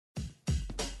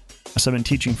So I've been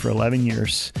teaching for 11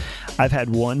 years. I've had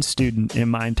one student in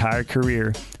my entire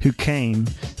career who came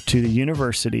to the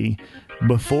university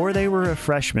before they were a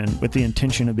freshman with the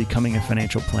intention of becoming a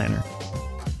financial planner.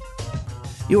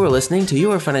 You are listening to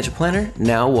Your Financial Planner,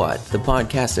 Now What? The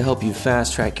podcast to help you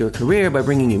fast track your career by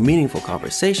bringing you meaningful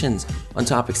conversations on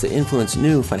topics that influence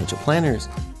new financial planners,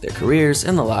 their careers,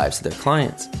 and the lives of their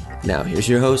clients. Now here's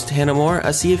your host, Hannah Moore, a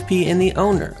CFP and the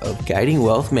owner of Guiding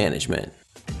Wealth Management.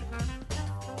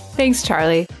 Thanks,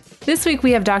 Charlie. This week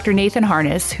we have Dr. Nathan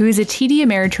Harness, who is a TD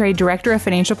Ameritrade Director of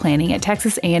Financial Planning at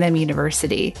Texas A&M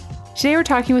University. Today we're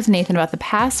talking with Nathan about the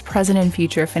past, present, and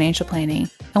future of financial planning.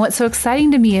 And what's so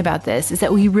exciting to me about this is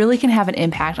that we really can have an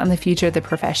impact on the future of the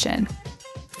profession.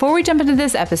 Before we jump into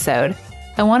this episode,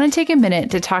 I want to take a minute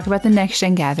to talk about the Next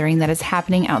Gen Gathering that is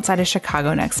happening outside of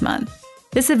Chicago next month.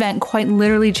 This event quite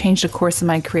literally changed the course of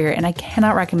my career, and I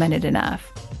cannot recommend it enough.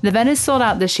 The event is sold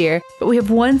out this year, but we have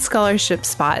one scholarship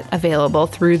spot available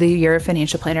through the Your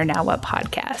Financial Planner Now What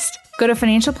podcast. Go to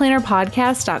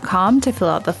financialplannerpodcast.com to fill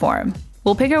out the form.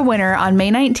 We'll pick a winner on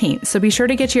May 19th, so be sure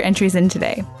to get your entries in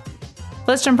today.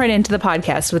 Let's jump right into the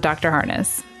podcast with Dr.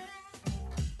 Harness.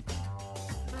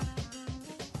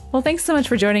 Well, thanks so much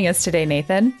for joining us today,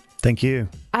 Nathan. Thank you.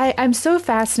 I'm so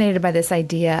fascinated by this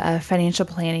idea of financial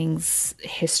planning's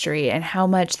history and how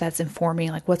much that's informing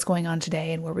like what's going on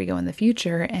today and where we go in the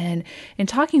future. And in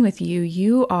talking with you,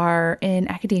 you are in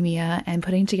academia and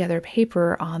putting together a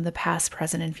paper on the past,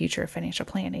 present, and future of financial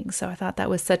planning. So I thought that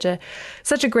was such a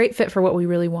great fit for what we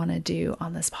really want to do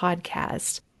on this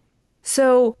podcast.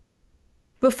 So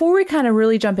before we kind of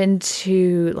really jump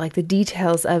into like the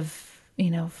details of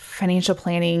financial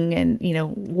planning and,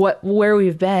 where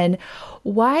we've been,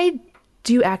 why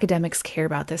do academics care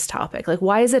about this topic? Like,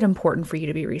 why is it important for you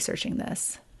to be researching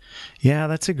this? Yeah,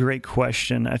 that's a great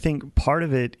question. I think part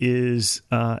of it is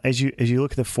as you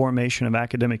look at the formation of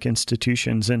academic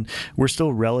institutions, and we're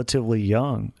still relatively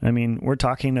young. I mean, we're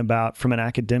talking about, from an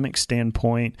academic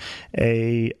standpoint,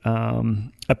 a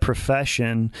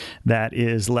profession that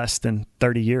is less than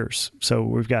 30 years. So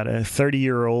we've got a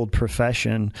 30-year-old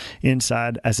profession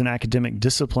inside as an academic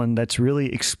discipline that's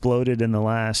really exploded in the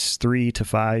last 3 to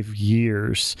 5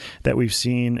 years, that we've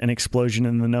seen an explosion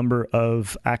in the number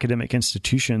of academic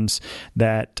institutions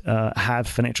that have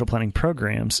financial planning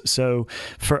programs. So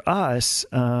for us,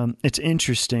 it's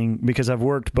interesting because I've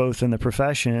worked both in the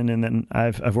profession and then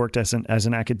I've worked as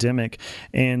an academic,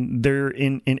 and there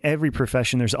in every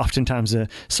profession there's oftentimes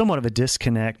somewhat of a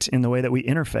disconnect in the way that we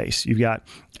interface. You've got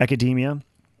academia,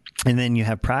 and then you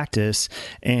have practice.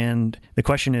 And the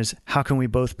question is, how can we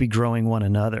both be growing one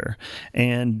another?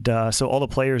 And so all the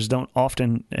players don't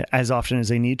as often as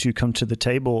they need to, come to the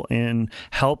table in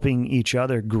helping each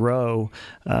other grow.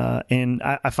 And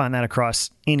I find that across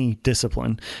any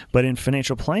discipline. But in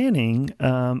financial planning,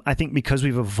 I think because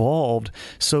we've evolved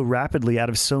so rapidly out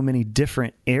of so many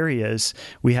different areas,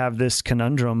 we have this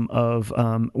conundrum of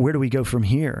where do we go from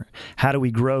here? How do we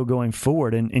grow going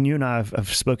forward? And you and I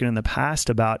have spoken in the past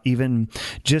about even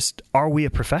just, are we a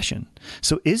profession?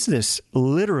 So is this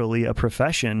literally a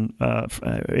profession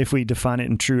if we define it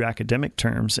in true academic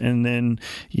terms? And then,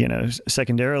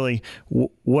 secondarily,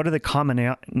 what are the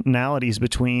commonalities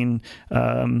between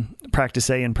practice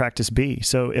A and practice B?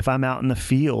 So if I'm out in the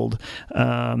field,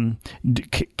 can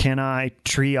I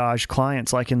triage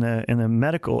clients like in the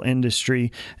medical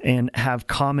industry and have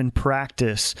common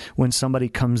practice when somebody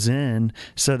comes in,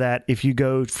 so that if you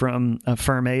go from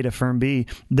firm A to firm B,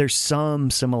 there's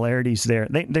some similarities there.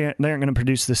 They aren't going to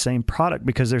produce the same product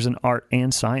because there's an art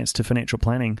and science to financial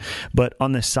planning. But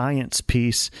on the science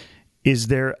piece, is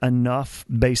there enough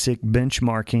basic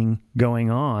benchmarking going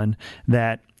on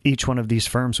that each one of these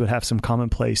firms would have some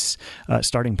commonplace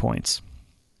starting points?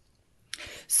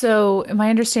 So am I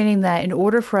understanding that in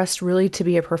order for us really to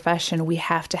be a profession, we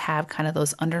have to have kind of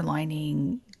those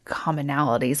underlining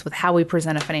commonalities with how we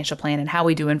present a financial plan and how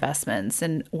we do investments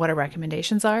and what our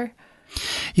recommendations are?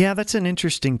 Yeah, that's an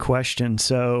interesting question.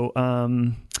 So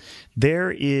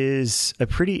there is a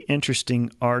pretty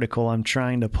interesting article. I'm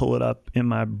trying to pull it up in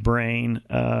my brain,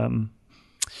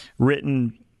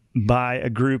 written by a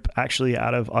group actually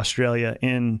out of Australia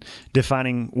in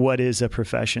defining what is a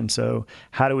profession. So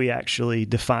how do we actually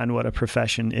define what a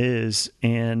profession is?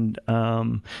 And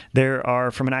there are,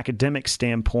 from an academic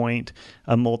standpoint,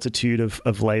 a multitude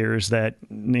of layers that,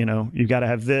 you've got to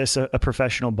have this, a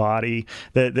professional body.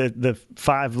 The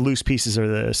 5 loose pieces are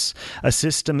this: a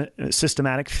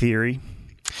systematic theory,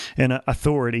 an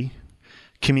authority,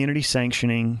 community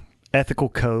sanctioning, ethical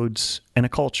codes, and a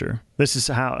culture. This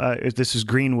is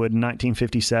Greenwood in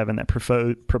 1957 that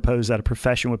proposed that a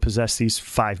profession would possess these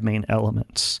 5 main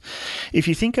elements. If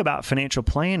you think about financial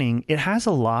planning, it has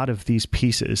a lot of these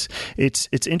pieces. It's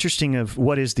interesting of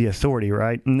what is the authority,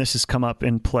 right? And this has come up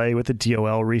in play with the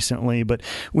DOL recently. But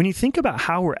when you think about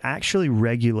how we're actually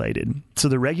regulated, so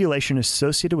the regulation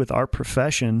associated with our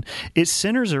profession, it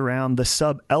centers around the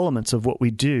sub-elements of what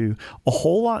we do a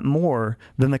whole lot more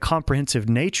than the comprehensive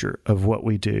nature of what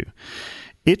we do.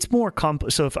 It's more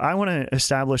complex. So if I want to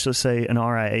establish, let's say, an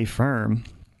RIA firm,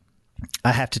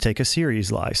 I have to take a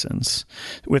series license.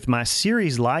 With my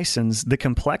series license, the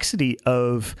complexity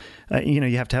of,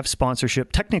 you have to have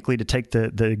sponsorship. Technically, to take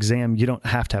the exam, you don't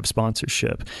have to have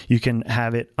sponsorship. You can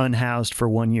have it unhoused for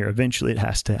 1 year. Eventually, it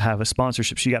has to have a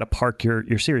sponsorship. So you got to park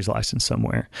your series license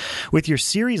somewhere. With your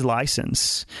series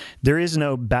license, there is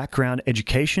no background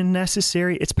education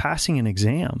necessary. It's passing an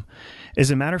exam. As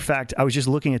a matter of fact, I was just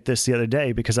looking at this the other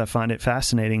day because I find it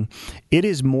fascinating. It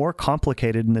is more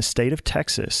complicated in the state of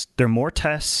Texas. There are more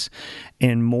tests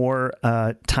and more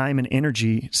time and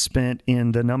energy spent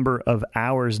in the number of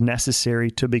hours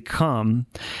necessary to become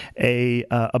a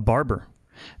barber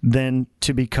than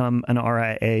to become an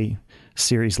RIA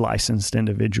series licensed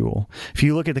individual. If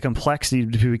you look at the complexity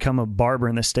to become a barber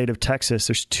in the state of Texas,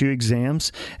 there's 2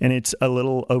 exams, and it's a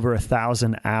little over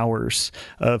 1,000 hours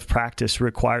of practice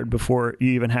required before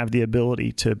you even have the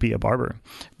ability to be a barber.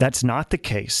 That's not the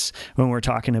case when we're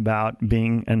talking about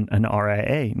being an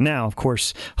RIA. Now, of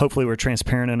course, hopefully we're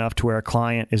transparent enough to where a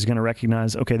client is going to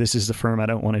recognize, okay, this is the firm I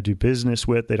don't want to do business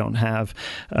with. They don't have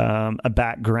a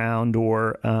background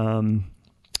or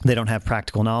they don't have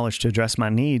practical knowledge to address my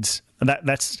needs.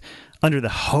 That's under the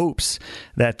hopes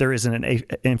that there isn't an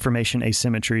information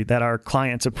asymmetry, that our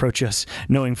clients approach us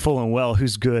knowing full and well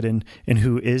who's good and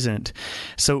who isn't.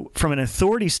 So from an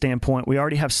authority standpoint, we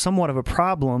already have somewhat of a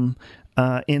problem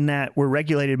in that we're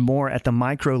regulated more at the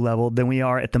micro level than we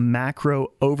are at the macro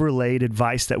overlaid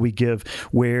advice that we give,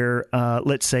 where,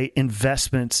 let's say,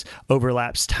 investments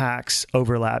overlaps tax,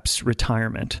 overlaps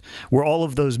retirement, where all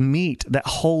of those meet that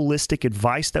holistic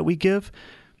advice that we give.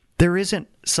 There isn't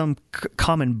some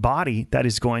common body that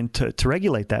is going to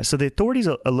regulate that. So the authority is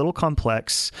a little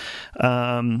complex.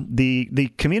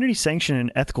 The community sanction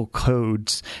and ethical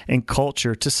codes and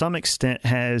culture to some extent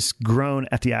has grown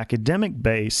at the academic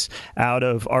base out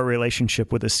of our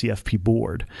relationship with the CFP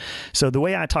board. So the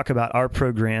way I talk about our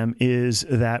program is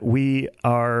that we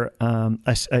are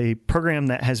a program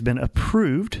that has been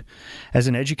approved as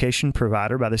an education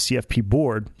provider by the CFP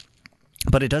board.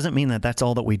 But it doesn't mean that that's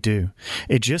all that we do.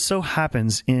 It just so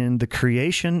happens in the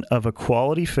creation of a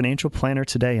quality financial planner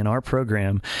today in our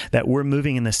program that we're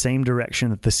moving in the same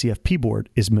direction that the CFP board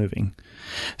is moving.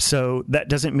 So that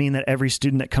doesn't mean that every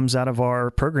student that comes out of our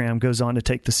program goes on to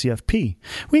take the CFP.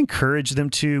 We encourage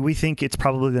them to. We think it's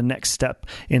probably the next step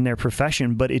in their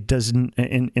profession, but it doesn't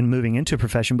in moving into a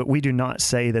profession. But we do not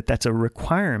say that that's a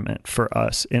requirement for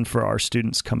us and for our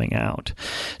students coming out.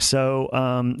 So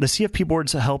the CFP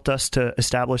boards have helped us to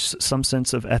establish some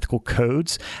sense of ethical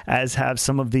codes, as have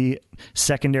some of the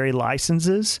secondary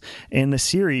licenses and the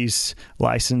series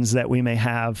license that we may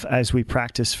have as we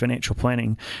practice financial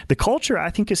planning. The culture, I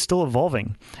think, is still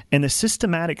evolving, and the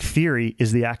systematic theory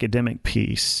is the academic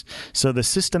piece. So the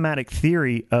systematic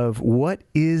theory of what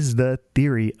is the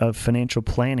theory of financial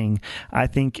planning, I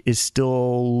think, is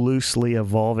still loosely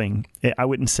evolving. I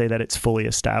wouldn't say that it's fully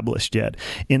established yet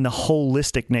in the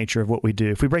holistic nature of what we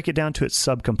do. If we break it down to its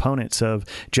subcomponents of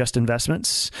just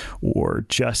investments or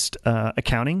just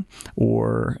accounting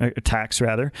or tax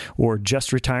rather, or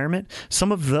just retirement,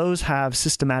 some of those have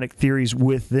systematic theories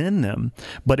within them,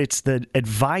 but it's the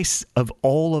advice of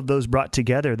all of those brought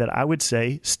together that I would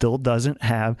say still doesn't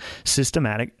have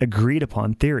systematic agreed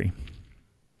upon theory.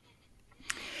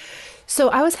 So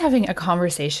I was having a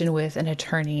conversation with an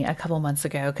attorney a couple months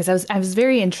ago because I was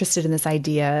very interested in this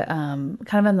idea, kind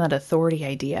of in that authority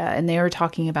idea. And they were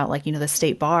talking about the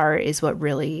state bar is what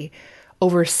really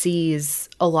oversees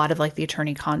a lot of the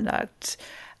attorney conduct.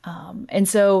 And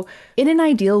so in an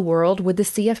ideal world, would the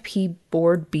CFP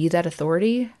board be that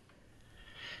authority?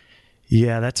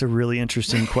 Yeah, that's a really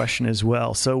interesting question as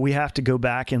well. So we have to go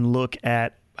back and look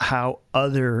at how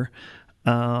other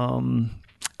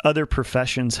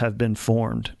professions have been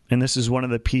formed. And this is one of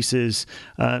the pieces.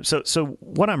 So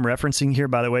what I'm referencing here,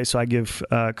 by the way, so I give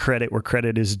credit where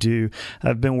credit is due.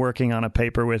 I've been working on a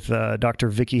paper with Dr.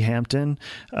 Vicki Hampton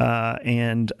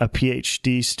and a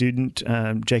PhD student,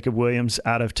 Jacob Williams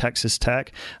out of Texas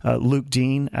Tech, Luke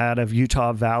Dean out of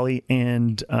Utah Valley,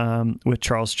 and with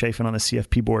Charles Chafin on the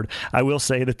CFP board. I will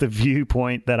say that the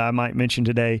viewpoint that I might mention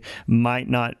today might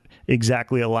not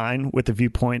exactly align with the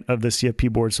viewpoint of the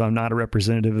CFP board, so I'm not a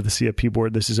representative of the CFP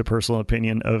board. This is a personal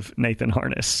opinion of Nathan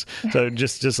Harness. So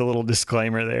just a little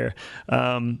disclaimer there.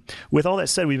 With all that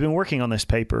said, we've been working on this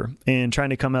paper and trying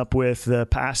to come up with the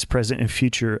past, present, and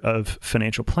future of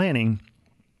financial planning.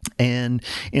 And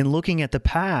in looking at the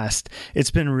past,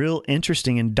 it's been real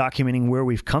interesting in documenting where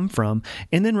we've come from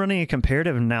and then running a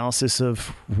comparative analysis of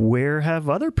where have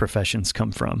other professions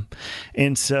come from.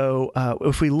 And so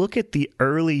if we look at the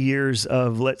early years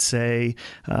of, let's say,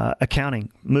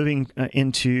 accounting, moving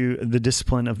into the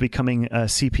discipline of becoming a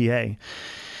CPA,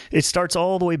 it starts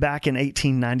all the way back in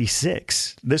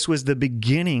 1896. This was the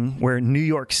beginning where New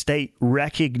York State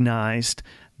recognized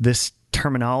this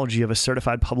terminology of a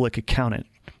certified public accountant.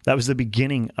 That was the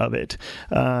beginning of it.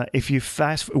 If you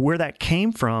where that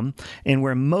came from and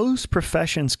where most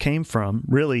professions came from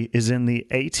really is in the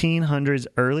 1800s,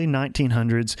 early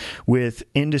 1900s with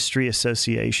industry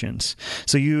associations.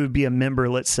 So you would be a member,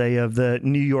 let's say, of the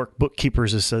New York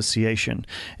Bookkeepers Association.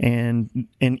 And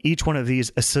each one of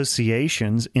these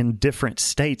associations in different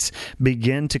states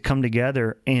begin to come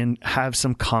together and have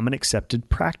some common accepted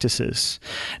practices.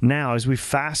 Now, as we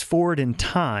fast forward in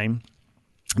time,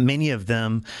 many of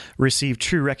them received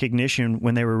true recognition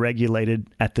when they were regulated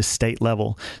at the state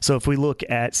level. So if we look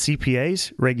at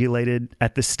CPAs, regulated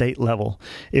at the state level.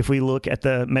 If we look at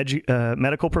the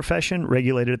medical profession,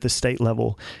 regulated at the state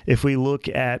level. If we look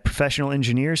at professional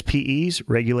engineers, PEs,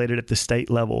 regulated at the state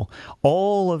level.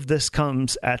 All of this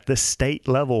comes at the state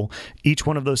level. Each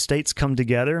one of those states come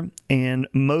together and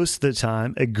most of the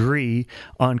time agree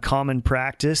on common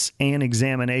practice and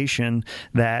examination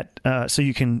that so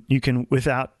you can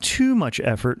without too much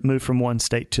effort move from one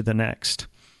state to the next.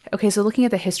 Okay, so looking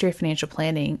at the history of financial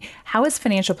planning, how has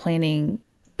financial planning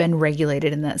been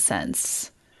regulated in that sense?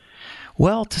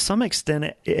 Well, to some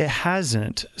extent, it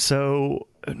hasn't. So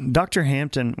Dr.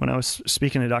 Hampton, when I was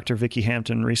speaking to Dr. Vicki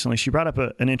Hampton recently, she brought up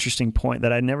an interesting point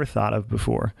that I'd never thought of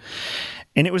before.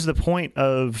 And it was the point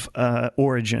of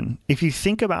origin. If you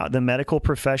think about the medical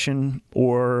profession,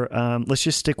 or let's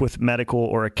just stick with medical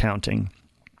or accounting.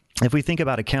 If we think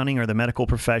about accounting or the medical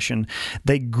profession,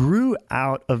 they grew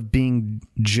out of being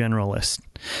generalists.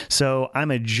 So I'm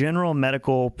a general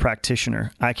medical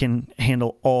practitioner. I can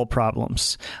handle all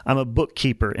problems. I'm a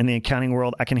bookkeeper in the accounting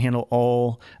world. I can handle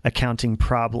all accounting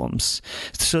problems.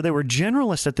 So they were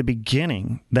generalists at the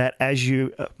beginning that as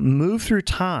you move through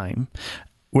time,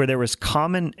 where there was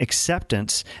common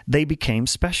acceptance, they became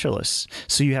specialists.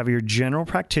 So you have your general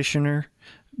practitioner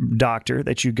doctor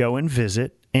that you go and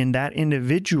visit, and that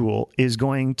individual is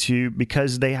going to,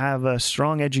 because they have a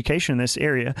strong education in this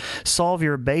area, solve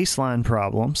your baseline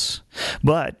problems,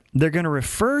 but they're going to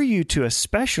refer you to a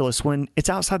specialist when it's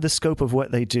outside the scope of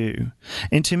what they do.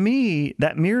 And to me,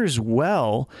 that mirrors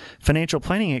well financial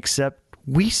planning, except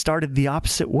we started the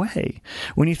opposite way.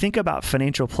 When you think about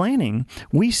financial planning,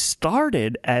 we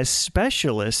started as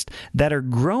specialists that are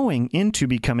growing into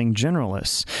becoming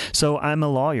generalists. So I'm a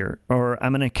lawyer, or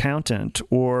I'm an accountant,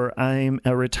 or I'm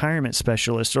a retirement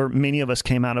specialist, or many of us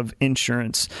came out of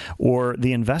insurance or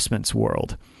the investments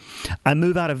world. I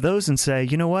move out of those and say,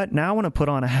 you know what? Now I want to put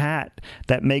on a hat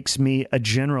that makes me a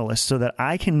generalist so that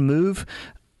I can move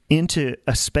into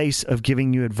a space of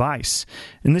giving you advice.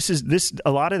 And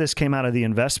a lot of this came out of the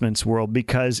investments world,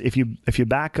 because if you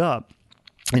back up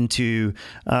into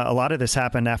a lot of this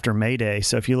happened after May Day.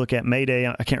 So if you look at May Day,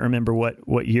 I can't remember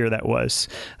what year that was.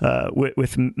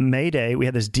 With May Day, we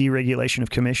had this deregulation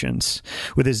of commissions.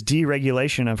 With this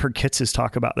deregulation, I've heard Kitz's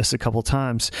talk about this a couple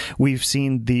times. We've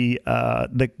seen the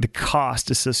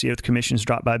cost associated with commissions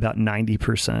drop by about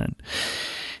 90%.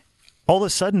 All of a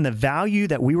sudden, the value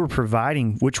that we were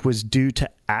providing, which was due to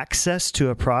access to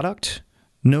a product,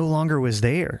 no longer was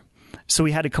there. So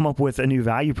we had to come up with a new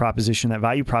value proposition. That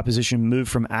value proposition moved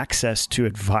from access to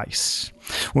advice.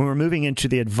 When we're moving into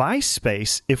the advice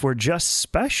space, if we're just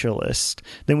specialists,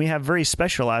 then we have very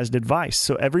specialized advice.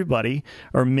 So everybody,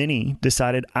 or many,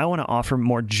 decided, I want to offer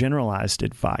more generalized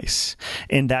advice.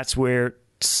 And that's where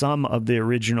some of the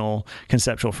original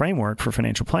conceptual framework for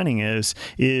financial planning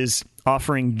is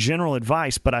offering general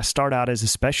advice, but I start out as a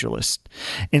specialist.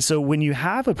 And so when you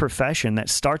have a profession that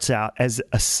starts out as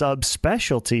a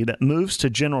subspecialty that moves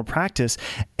to general practice,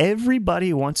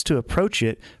 everybody wants to approach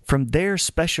it from their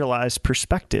specialized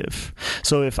perspective.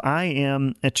 So if I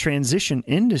am a transition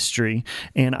industry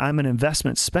and I'm an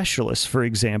investment specialist, for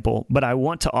example, but I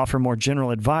want to offer more general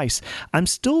advice, I'm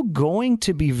still going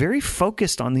to be very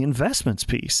focused on the investments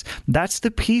piece. That's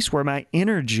the piece where my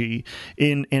energy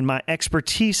and my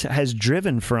expertise has is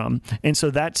driven from. And so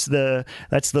that's the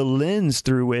lens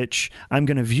through which I'm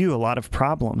going to view a lot of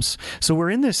problems. So we're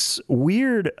in this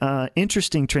weird,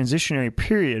 interesting transitionary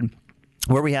period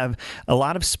where we have a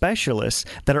lot of specialists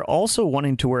that are also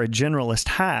wanting to wear a generalist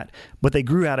hat, but they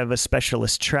grew out of a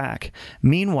specialist track.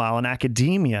 Meanwhile, in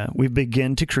academia, we've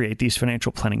begun to create these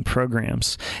financial planning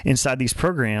programs. Inside these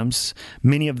programs,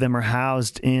 many of them are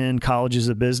housed in colleges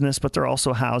of business, but they're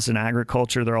also housed in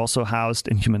agriculture. They're also housed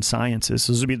in human sciences.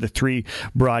 Those would be the three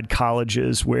broad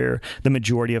colleges where the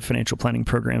majority of financial planning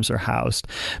programs are housed.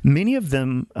 Many of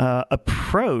them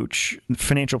approach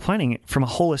financial planning from a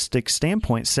holistic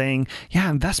standpoint, saying, yeah,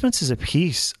 investments is a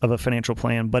piece of a financial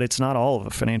plan, but it's not all of a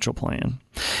financial plan.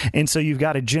 And so you've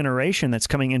got a generation that's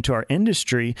coming into our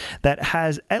industry that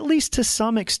has, at least to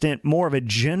some extent, more of a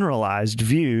generalized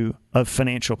view of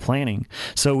financial planning.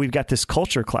 So we've got this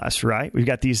culture class, right? We've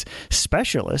got these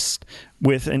specialists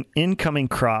with an incoming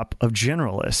crop of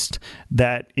generalists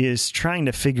that is trying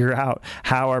to figure out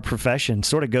how our profession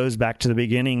sort of goes back to the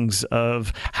beginnings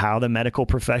of how the medical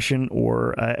profession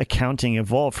or accounting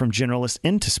evolved from generalists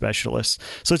into specialists.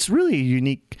 So it's really a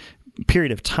unique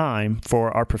period of time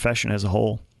for our profession as a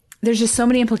whole. There's just so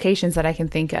many implications that I can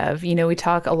think of. You know, we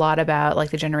talk a lot about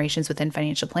like the generations within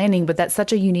financial planning, but that's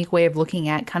such a unique way of looking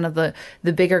at kind of the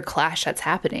bigger clash that's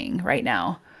happening right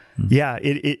now. Yeah,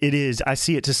 it is. I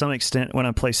see it to some extent when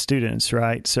I place students,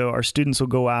 right? So our students will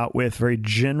go out with very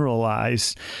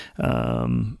generalized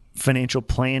financial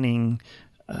planning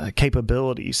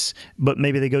capabilities, but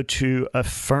maybe they go to a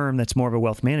firm that's more of a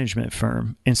wealth management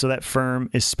firm. And so that firm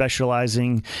is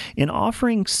specializing in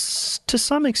offering, to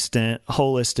some extent,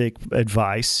 holistic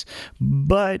advice,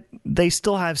 but they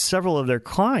still have several of their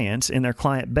clients in their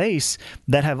client base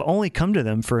that have only come to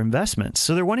them for investments.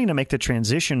 So they're wanting to make the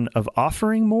transition of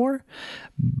offering more,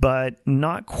 but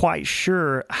not quite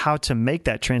sure how to make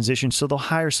that transition. So they'll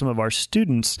hire some of our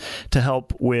students to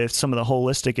help with some of the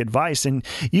holistic advice. And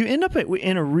you end up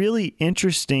in a really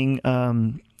interesting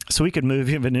so we could move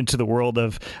even into the world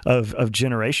of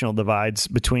generational divides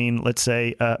between, let's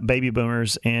say, baby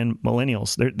boomers and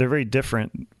millennials. They're very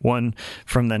different one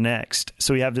from the next.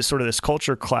 So we have this sort of this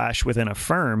culture clash within a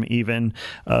firm, even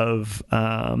of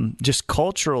just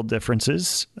cultural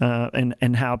differences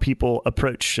and how people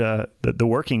approach the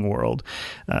working world.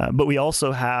 But we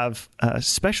also have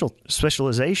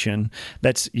specialization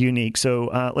that's unique.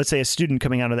 So let's say a student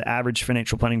coming out of the average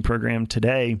financial planning program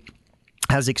today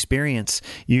has experience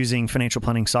using financial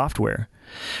planning software.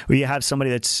 We have somebody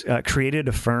that's created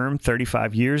a firm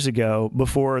 35 years ago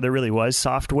before there really was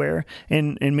software,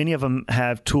 and many of them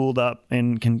have tooled up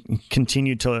and can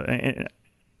continue to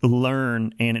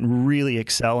learn and really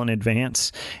excel and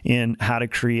advance in how to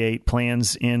create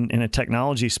plans in a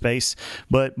technology space,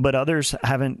 but others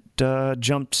haven't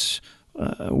jumped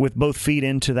with both feet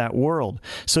into that world.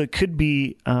 So it could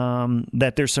be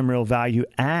that there's some real value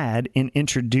add in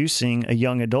introducing a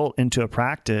young adult into a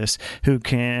practice who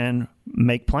can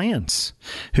make plans,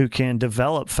 who can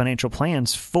develop financial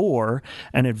plans for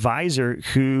an advisor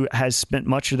who has spent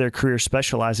much of their career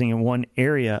specializing in one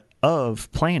area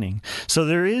of planning. So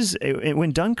there is,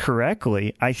 when done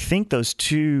correctly, I think those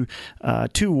two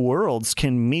worlds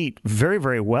can meet very,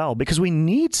 very well, because we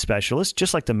need specialists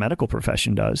just like the medical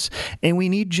profession does, and we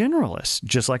need generalists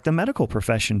just like the medical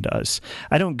profession does.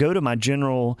 I don't go to my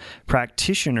general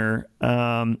practitioner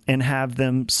and have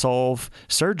them solve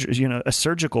a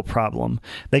surgical problem.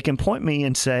 They can point me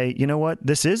and say, you know what,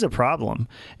 this is a problem,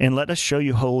 and let us show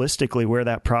you holistically where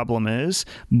that problem is,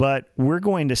 but we're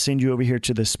going to send you over here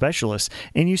to the specialist.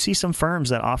 And you see some firms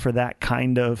that offer that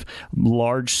kind of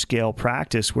large-scale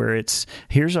practice where it's,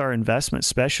 here's our investment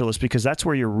specialist, because that's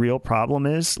where your real problem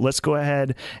is. Let's go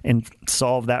ahead and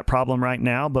solve that problem right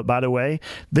now. But by the way,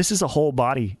 this is a whole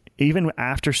body. Even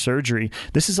after surgery,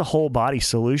 this is a whole body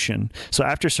solution. So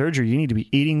after surgery, you need to be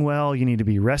eating well, you need to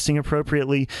be resting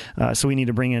appropriately. So we need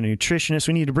to bring in a nutritionist.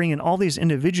 We need to bring in all these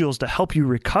individuals to help you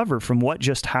recover from what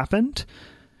just happened.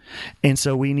 And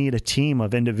so we need a team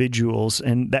of individuals,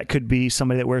 and that could be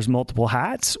somebody that wears multiple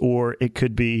hats, or it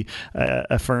could be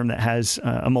a firm that has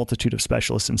a multitude of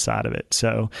specialists inside of it.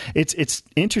 So it's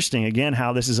interesting, again,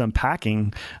 how this is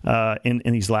unpacking in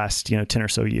these last 10 or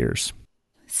so years.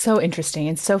 So interesting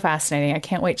and so fascinating. I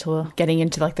can't wait till getting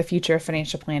into like the future of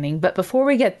financial planning. But before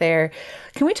we get there,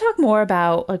 can we talk more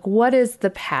about like what is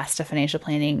the past of financial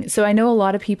planning? So I know a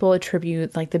lot of people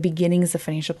attribute like the beginnings of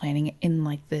financial planning in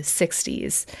like the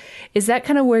 60s. Is that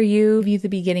kind of where you view the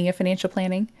beginning of financial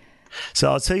planning? So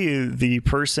I'll tell you, the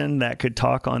person that could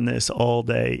talk on this all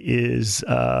day is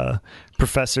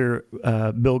Professor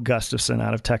Bill Gustafson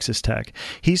out of Texas Tech.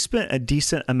 He spent a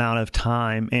decent amount of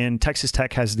time, and Texas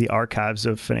Tech has the archives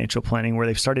of financial planning where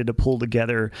they've started to pull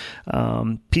together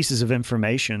pieces of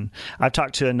information. I've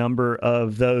talked to a number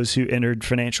of those who entered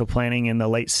financial planning in the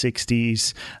late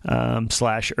 60s /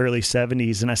 early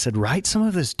 70s, and I said, write some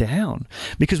of this down,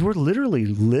 because we're literally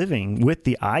living with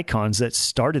the icons that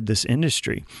started this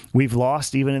industry. We've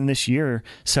lost, even in this year,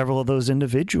 several of those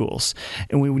individuals,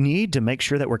 and we need to make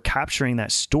sure that we're capturing that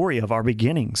story of our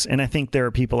beginnings. And I think there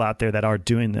are people out there that are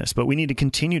doing this, but we need to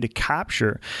continue to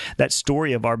capture that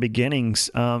story of our beginnings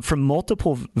from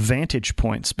multiple vantage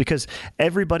points, because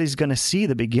everybody's going to see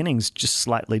the beginnings just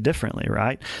slightly differently,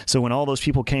 right? So when all those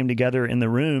people came together in the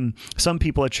room, some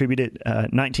people attributed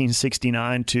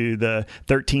 1969 to the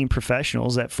 13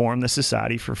 professionals that formed the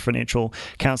Society for Financial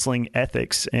Counseling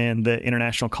Ethics and the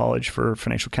International College for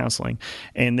Financial Counseling.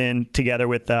 And then together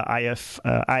with the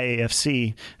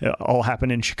IAFC, all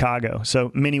happened in Chicago. So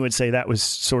many would say that was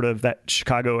sort of that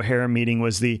Chicago O'Hare meeting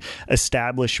was the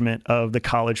establishment of the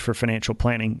College for Financial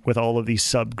Planning, with all of these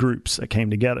subgroups that came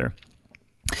together.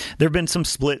 There have been some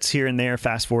splits here and there,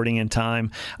 fast forwarding in time.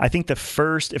 I think if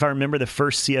I remember, the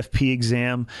first CFP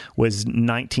exam was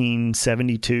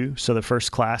 1972. So the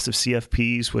first class of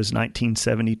CFPs was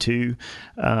 1972.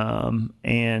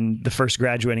 And the first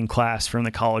graduating class from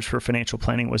the College for Financial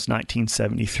Planning was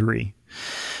 1973.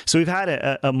 So we've had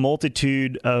a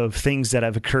multitude of things that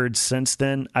have occurred since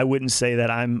then. I wouldn't say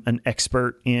that I'm an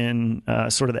expert in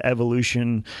sort of the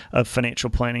evolution of financial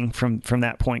planning from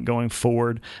that point going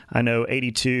forward. I know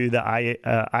 82, the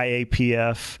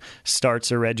IAPF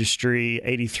starts a registry.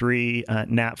 83,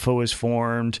 NAPFA was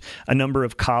formed. A number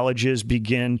of colleges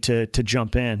begin to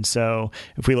jump in. So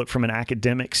if we look from an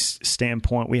academic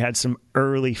standpoint, we had some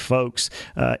early folks.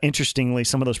 Interestingly,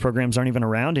 some of those programs aren't even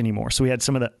around anymore. So we had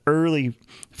some of the early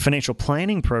financial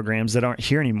planning programs that aren't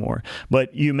here anymore,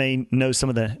 but you may know some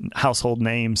of the household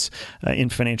names in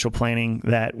financial planning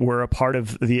that were a part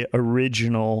of the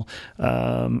original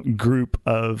group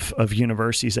of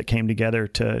universities that came together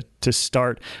to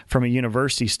start from a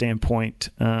university standpoint,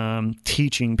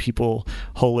 teaching people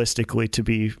holistically to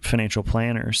be financial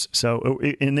planners. So,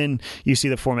 and then you see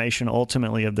the formation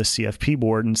ultimately of the CFP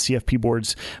board, and CFP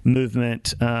board's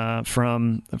movement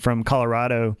from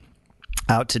Colorado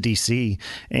out to D.C.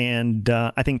 And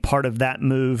I think part of that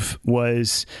move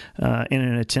was in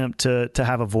an attempt to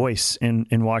have a voice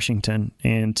in Washington,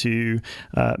 and to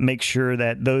make sure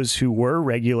that those who were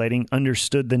regulating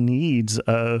understood the needs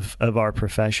of our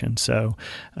profession. So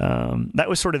that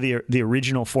was sort of the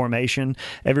original formation.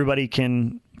 Everybody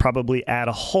can probably add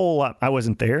a whole lot. I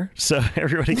wasn't there, so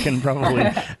everybody can probably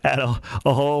add a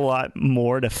whole lot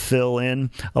more to fill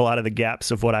in a lot of the gaps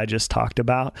of what I just talked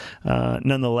about.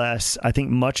 Nonetheless, I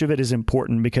think much of it is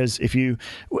important, because if you,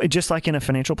 just like in a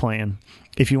financial plan,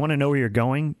 if you want to know where you're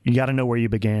going, you got to know where you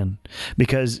began,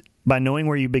 because by knowing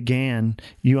where you began,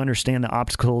 you understand the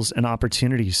obstacles and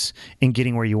opportunities in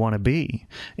getting where you want to be.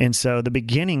 And so the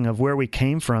beginning of where we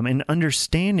came from, and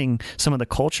understanding some of the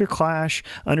culture clash,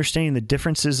 understanding the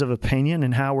differences of opinion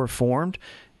and how we're formed,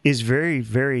 is very,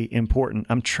 very important.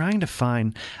 I'm trying to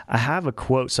find, I have a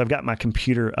quote, so I've got my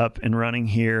computer up and running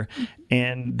here,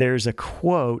 and there's a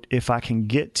quote, if I can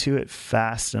get to it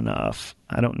fast enough,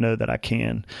 I don't know that I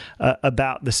can,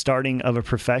 about the starting of a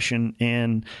profession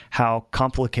and how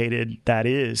complicated that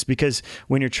is. Because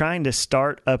when you're trying to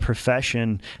start a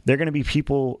profession, there are going to be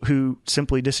people who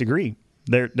simply disagree.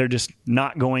 They're just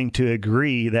not going to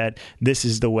agree that this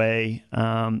is the way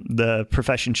the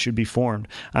profession should be formed.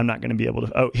 I'm not going to be able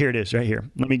to. Oh, here it is right here.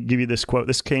 Let me give you this quote.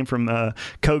 This came from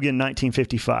Kogan,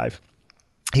 1955.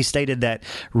 He stated that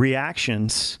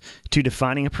reactions to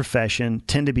defining a profession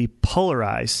tend to be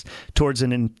polarized towards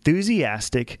an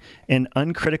enthusiastic and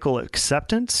uncritical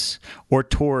acceptance, or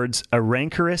towards a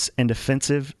rancorous and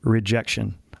defensive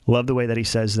rejection. Love the way that he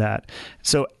says that.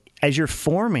 So as you're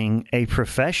forming a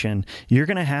profession, you're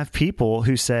going to have people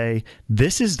who say,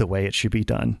 this is the way it should be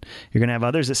done. You're going to have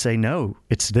others that say, no,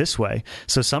 it's this way.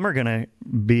 So some are going to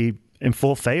be in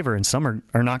full favor, and some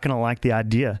are not going to like the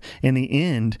idea. In the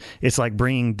end, it's like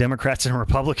bringing Democrats and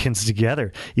Republicans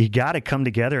together. You got to come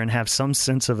together and have some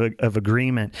sense of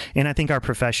agreement. And I think our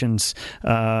profession's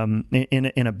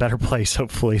in a better place,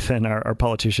 hopefully, than our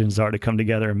politicians are, to come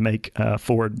together and make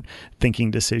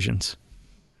forward-thinking decisions.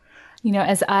 You know,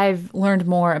 as I've learned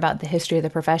more about the history of the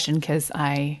profession, because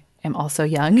I am also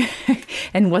young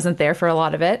and wasn't there for a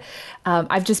lot of it,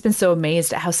 I've just been so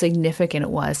amazed at how significant it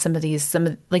was. Some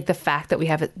of like the fact that we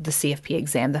have the CFP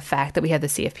exam, the fact that we have the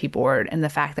CFP board, and the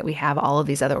fact that we have all of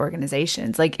these other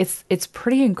organizations. Like it's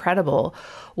pretty incredible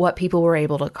what people were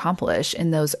able to accomplish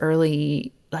in those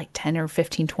early like 10 or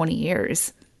 15, 20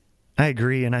 years. I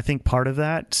agree. And I think part of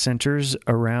that centers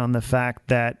around the fact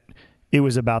that it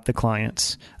was about the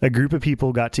clients. A group of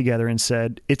people got together and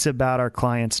said, it's about our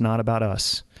clients, not about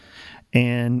us.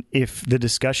 And if the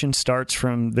discussion starts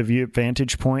from the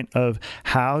vantage point of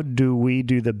how do we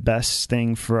do the best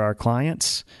thing for our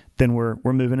clients, then we're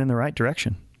moving in the right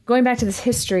direction. Going back to this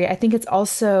history, I think it's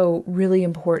also really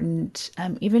important,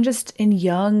 even just in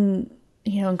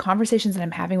in conversations that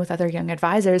I'm having with other young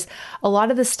advisors, a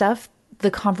lot of the stuff, the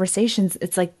conversations,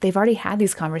 it's like they've already had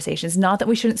these conversations. Not that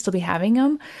we shouldn't still be having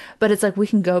them, but it's like we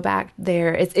can go back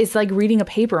there. It's like reading a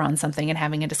paper on something and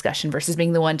having a discussion versus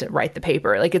being the one to write the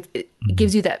paper. Like it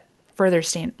gives you that further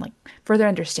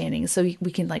understanding, so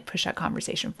we can like push that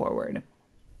conversation forward.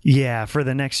 Yeah, for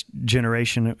the next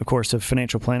generation, of course, of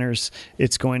financial planners,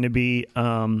 it's going to be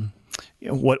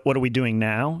what are we doing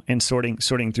now, and sorting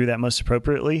through that most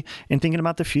appropriately, and thinking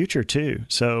about the future too.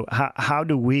 So how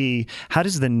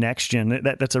does the next gen,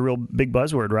 that's a real big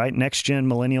buzzword, right? Next gen,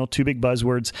 millennial, two big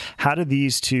buzzwords. How do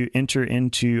these two enter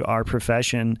into our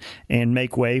profession and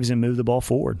make waves and move the ball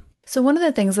forward? So one of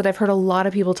the things that I've heard a lot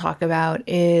of people talk about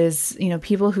is,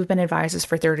 people who've been advisors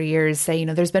for 30 years say,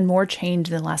 there's been more change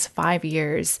in the last 5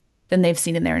 years than they've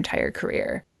seen in their entire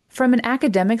career. From an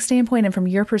academic standpoint and from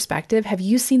your perspective, have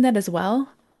you seen that as well?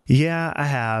 Yeah, I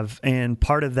have. And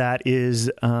part of that is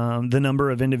the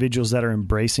number of individuals that are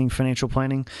embracing financial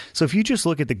planning. So if you just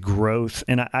look at the growth,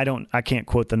 and I can't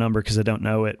quote the number because I don't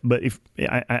know it, but if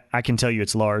I can tell you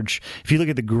it's large. If you look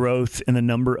at the growth in the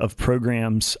number of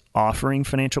programs offering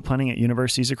financial planning at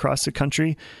universities across the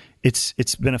country,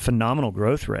 it's been a phenomenal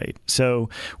growth rate. So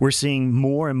we're seeing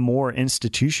more and more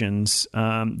institutions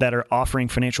that are offering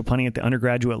financial planning at the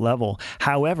undergraduate level.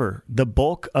 However, the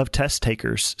bulk of test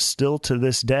takers still to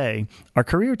this day are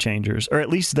career changers, or at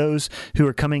least those who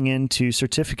are coming into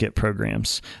certificate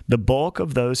programs. The bulk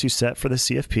of those who set for the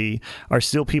CFP are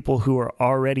still people who are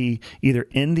already either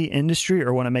in the industry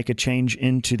or want to make a change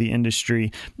into the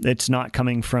industry. It's not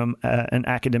coming from an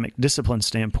academic discipline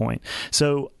standpoint.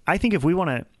 So I think if we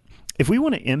want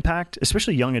to impact,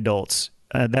 especially young adults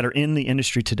that are in the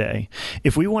industry today,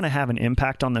 if we want to have an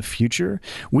impact on the future,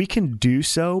 we can do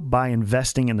so by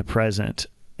investing in the present.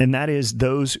 And that is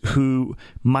those who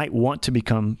might want to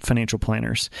become financial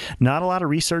planners. Not a lot of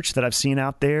research that I've seen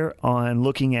out there on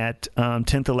looking at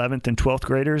 10th, 11th, and 12th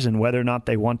graders and whether or not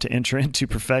they want to enter into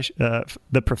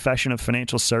the profession of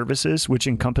financial services, which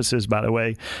encompasses, by the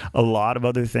way, a lot of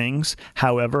other things.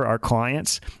 However, our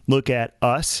clients look at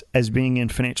us as being in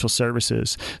financial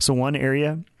services. So one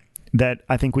area that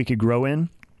I think we could grow in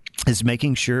is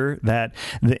making sure that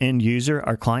the end user,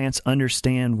 our clients,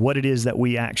 understand what it is that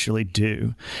we actually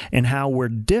do and how we're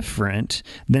different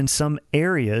than some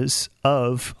areas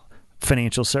of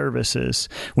financial services.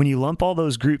 When you lump all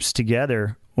those groups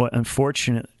together, what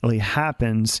unfortunately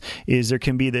happens is there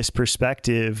can be this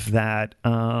perspective that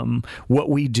what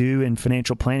we do in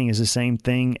financial planning is the same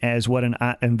thing as what an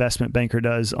investment banker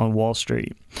does on Wall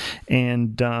Street.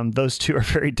 And those two are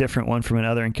very different one from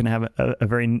another, and can have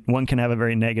one can have a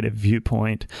very negative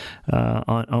viewpoint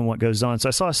on what goes on. So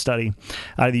I saw a study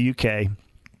out of the UK.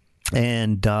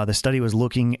 And the study was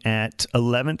looking at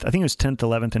 11th, I think it was 10th,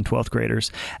 11th, and 12th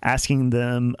graders, asking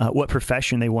them what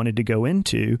profession they wanted to go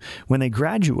into when they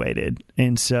graduated.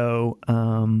 And so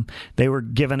they were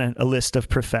given a list of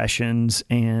professions,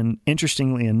 and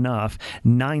interestingly enough,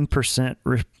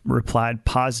 9% replied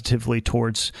positively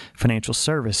towards financial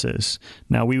services.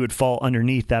 Now, we would fall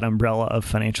underneath that umbrella of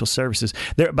financial services.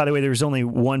 By the way, there was only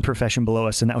one profession below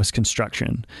us, and that was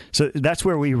construction. So that's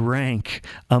where we rank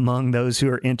among those who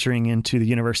are entering into the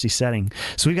university setting.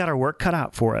 So we've got our work cut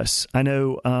out for us. I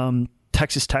know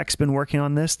Texas Tech's been working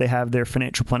on this. They have their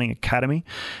Financial Planning Academy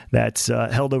that's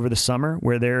held over the summer,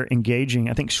 where they're engaging,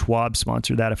 I think Schwab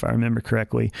sponsored that if I remember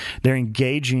correctly. They're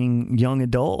engaging young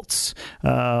adults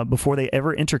before they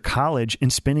ever enter college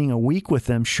and spending a week with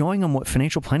them, showing them what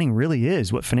financial planning really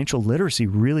is, what financial literacy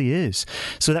really is,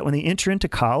 so that when they enter into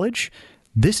college,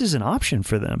 this is an option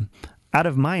for them. Out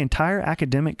of my entire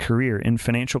academic career in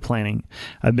financial planning,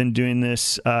 I've been doing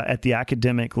this at the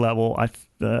academic level.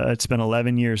 It's been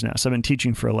 11 years now. So I've been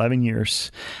teaching for 11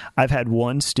 years. I've had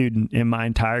one student in my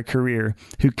entire career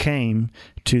who came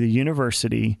to the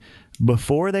university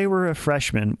before they were a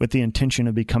freshman with the intention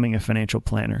of becoming a financial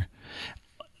planner.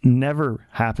 Never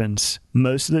happens.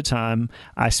 Most of the time,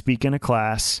 I speak in a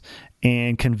class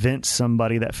and convince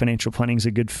somebody that financial planning is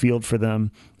a good field for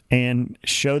them, and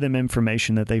show them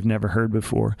information that they've never heard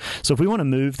before. So if we want to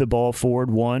move the ball forward,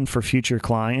 one, for future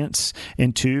clients,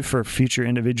 and two, for future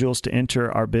individuals to enter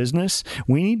our business,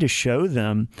 we need to show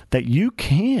them that you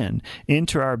can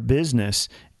enter our business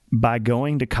by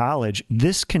going to college,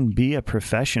 this can be a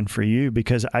profession for you,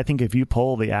 because I think if you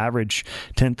poll the average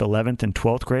 10th, 11th, and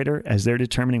 12th grader as they're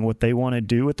determining what they want to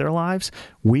do with their lives,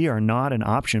 we are not an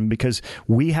option because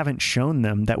we haven't shown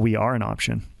them that we are an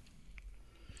option.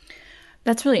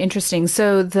 That's really interesting.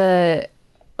 So the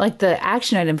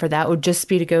action item for that would just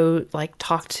be to go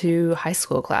talk to high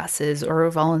school classes or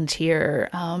volunteer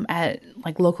at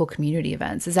local community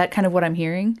events. Is that kind of what I'm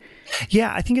hearing?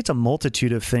 Yeah, I think it's a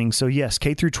multitude of things. So yes,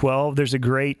 K through 12, there's a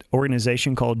great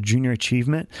organization called Junior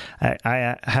Achievement.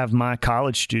 I have my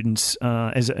college students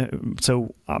our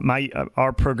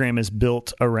program is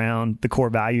built around the core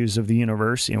values of the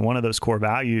university, and one of those core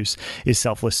values is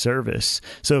selfless service.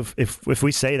 So if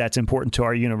we say that's important to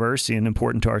our university and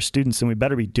important to our students, then we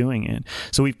better be doing it.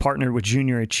 So we've partnered with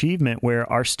Junior Achievement,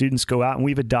 where our students go out, and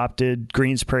we've adopted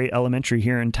Greens Prairie Elementary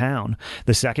here in town.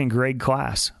 The second grade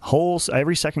class,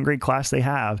 every second grade class they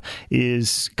have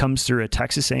comes through a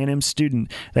Texas A&M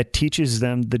student that teaches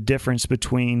them the difference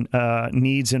between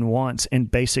needs and wants and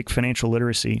basic financial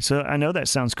literacy. So I know that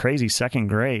sounds crazy, second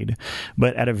grade,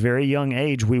 but at a very young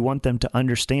age, we want them to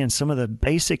understand some of the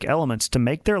basic elements to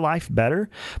make their life better,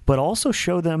 but also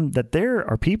show them that there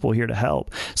are people here to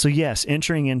help. So yes,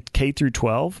 entering in K through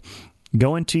 12,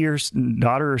 going to your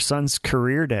daughter or son's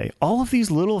career day, all of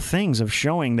these little things of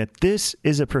showing that this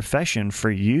is a profession for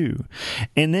you.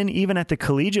 And then even at the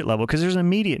collegiate level, because there's an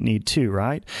immediate need too,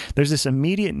 right? There's this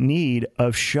immediate need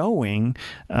of showing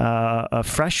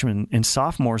freshmen and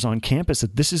sophomores on campus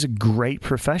that this is a great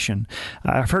profession.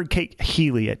 I've heard Kate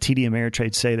Healy at TD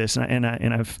Ameritrade say this, and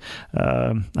I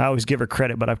always give her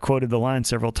credit, but I've quoted the line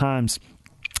several times,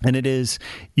 and it is,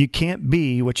 you can't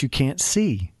be what you can't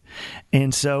see.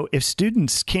 And so if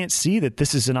students can't see that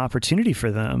this is an opportunity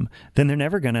for them, then they're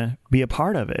never going to be a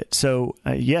part of it. So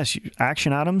yes,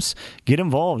 action items, get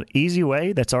involved. Easy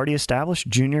way, that's already established,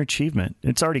 Junior Achievement.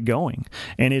 It's already going.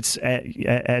 And it's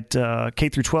at K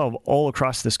through 12 all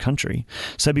across this country.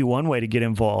 So that'd be one way to get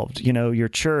involved. Your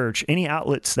church, any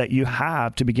outlets that you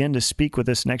have to begin to speak with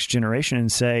this next generation and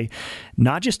say,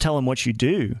 not just tell them what you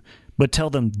do, but tell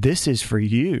them this is for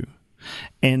you.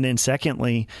 And then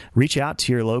secondly, reach out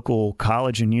to your local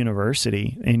college and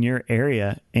university in your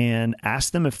area and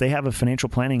ask them if they have a financial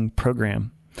planning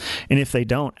program. And if they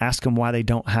don't, ask them why they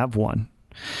don't have one.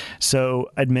 So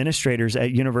administrators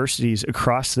at universities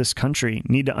across this country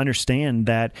need to understand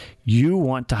that you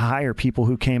want to hire people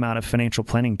who came out of financial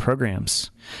planning programs.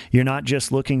 You're not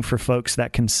just looking for folks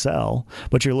that can sell,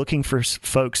 but you're looking for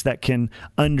folks that can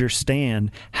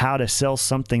understand how to sell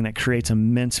something that creates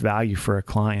immense value for a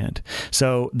client.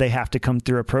 So they have to come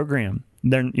through a program.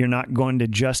 You're not going to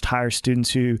just hire students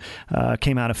who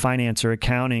came out of finance or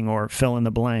accounting or fill in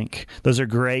the blank. Those are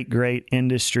great, great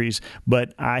industries,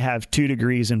 but I have 2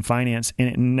 degrees in finance, and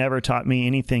it never taught me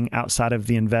anything outside of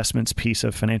the investments piece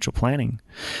of financial planning.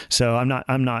 So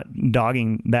I'm not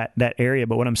dogging that area,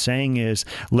 but what I'm saying is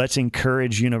let's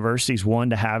encourage universities, one,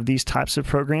 to have these types of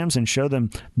programs and show them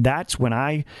that's when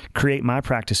I create my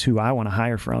practice who I want to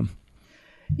hire from.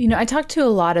 I talk to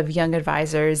a lot of young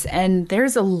advisors, and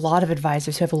there's a lot of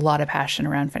advisors who have a lot of passion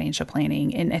around financial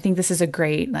planning. And I think this is a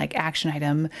great action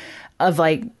item of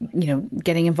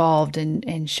getting involved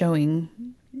and showing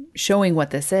what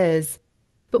this is.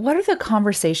 But what are the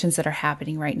conversations that are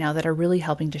happening right now that are really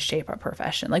helping to shape our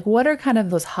profession? What are kind of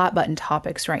those hot button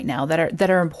topics right now that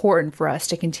are important for us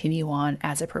to continue on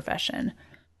as a profession?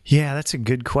 Yeah, that's a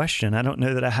good question. I don't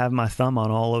know that I have my thumb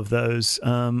on all of those.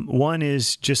 One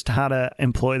is just how to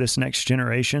employ this next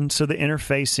generation. So the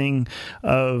interfacing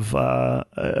of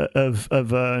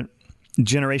a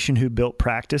generation who built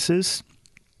practices,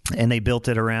 and they built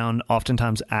it around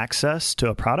oftentimes access to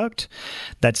a product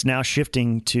that's now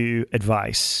shifting to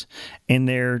advice. And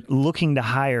they're looking to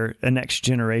hire a next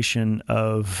generation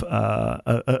of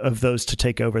those to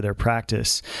take over their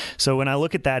practice. So when I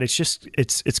look at that,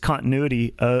 it's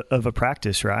continuity of a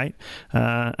practice, right?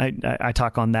 I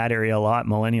talk on that area a lot,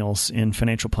 millennials in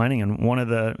financial planning. And one of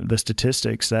the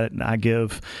statistics that I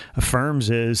give firms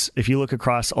is if you look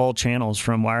across all channels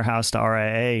from wirehouse to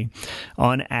RIA,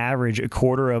 on average, a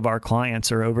quarter of our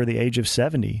clients are over the age of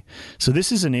 70. So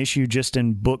this is an issue just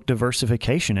in book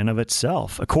diversification in of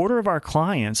itself. A quarter of our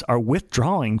clients are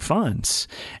withdrawing funds.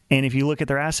 And if you look at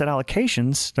their asset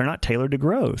allocations, they're not tailored to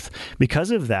growth.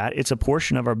 Because of that, it's a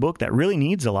portion of our book that really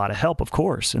needs a lot of help, of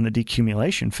course, in the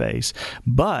decumulation phase.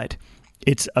 But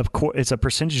it's a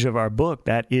percentage of our book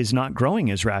that is not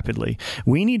growing as rapidly.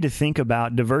 We need to think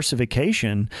about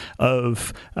diversification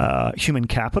of human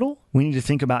capital. We need to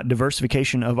think about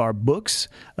diversification of our books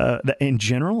in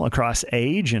general across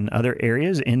age and other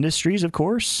areas, industries, of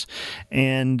course,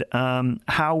 and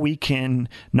how we can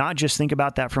not just think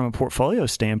about that from a portfolio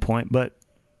standpoint, but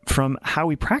from how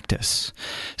we practice.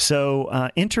 So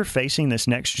interfacing this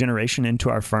next generation into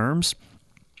our firms,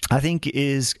 I think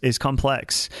is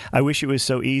complex. I wish it was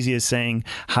so easy as saying,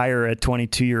 hire a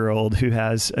 22-year-old who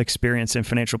has experience in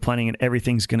financial planning and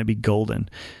everything's going to be golden.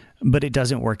 But it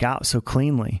doesn't work out so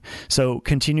cleanly. So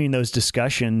continuing those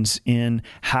discussions in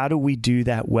how do we do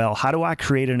that well? How do I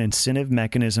create an incentive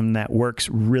mechanism that works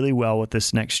really well with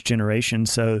this next generation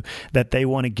so that they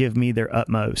want to give me their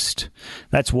utmost?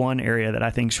 That's one area that I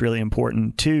think is really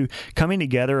important. Two, coming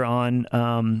together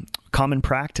on common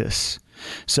practice.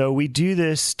 So we do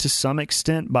this to some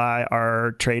extent by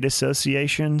our trade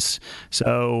associations.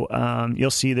 So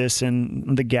you'll see this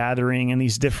in the gathering and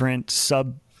these different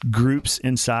groups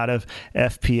inside of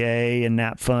FPA and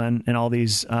NAPFund and all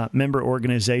these member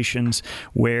organizations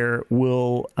where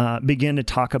we'll begin to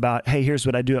talk about, hey, here's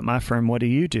what I do at my firm. What do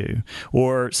you do?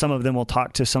 Or some of them will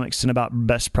talk to some extent about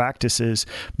best practices.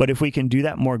 But if we can do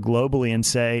that more globally and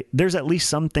say, there's at least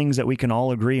some things that we can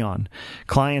all agree on.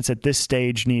 Clients at this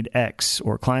stage need X,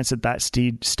 or clients at that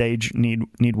stage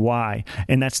need Y.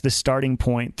 And that's the starting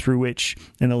point through which,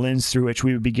 and the lens through which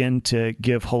we would begin to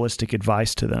give holistic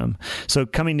advice to them. So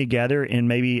coming together and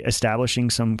maybe establishing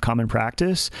some common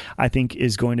practice, I think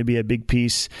is going to be a big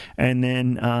piece. And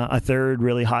then a third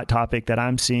really hot topic that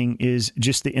I'm seeing is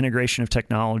just the integration of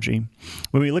technology.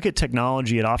 When we look at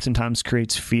technology, it oftentimes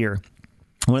creates fear.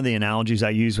 One of the analogies I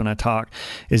use when I talk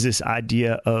is this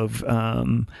idea of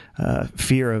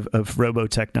fear of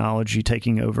robo-technology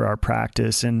taking over our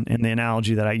practice. And the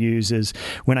analogy that I use is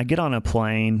when I get on a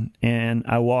plane and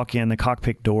I walk in, the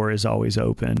cockpit door is always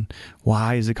open.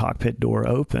 Why is the cockpit door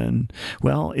open?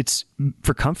 Well, it's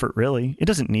for comfort, really. It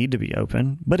doesn't need to be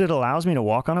open, but it allows me to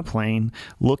walk on a plane,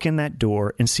 look in that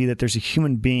door, and see that there's a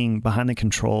human being behind the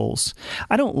controls.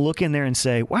 I don't look in there and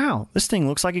say, wow, this thing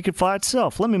looks like it could fly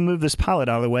itself. Let me move this pilot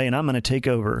out of the way and I'm going to take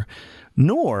over.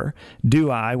 Nor do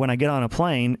I, when I get on a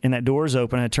plane and that door is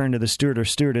open, I turn to the steward or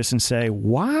stewardess and say,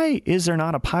 why is there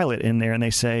not a pilot in there? And they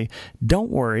say,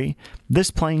 don't worry,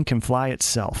 this plane can fly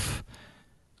itself.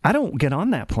 I don't get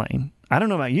on that plane. I don't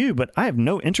know about you, but I have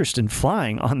no interest in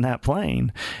flying on that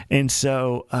plane. And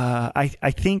so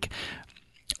I think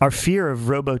our fear of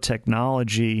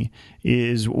robotechnology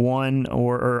is one,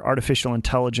 or artificial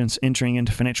intelligence entering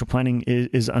into financial planning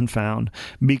is unfound,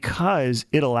 because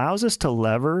it allows us to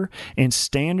lever and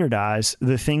standardize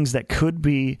the things that could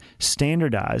be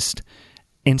standardized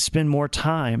and spend more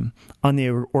time on the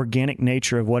organic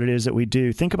nature of what it is that we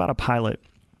do. Think about a pilot.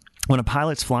 When a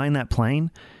pilot's flying that plane,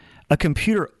 a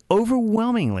computer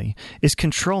overwhelmingly is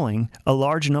controlling a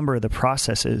large number of the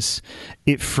processes.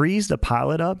 It frees the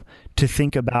pilot up to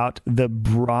think about the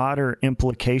broader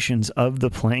implications of the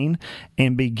plane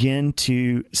and begin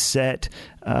to set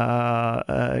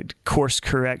course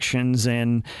corrections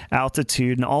and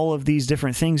altitude and all of these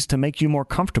different things to make you more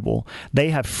comfortable. They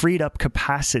have freed up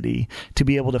capacity to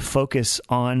be able to focus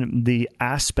on the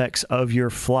aspects of your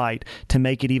flight to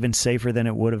make it even safer than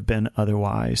it would have been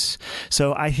otherwise.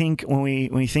 So I think when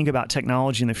we think about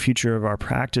technology in the future of our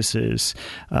practices,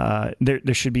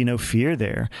 there should be no fear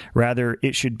there. Rather,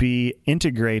 it should be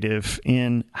integrative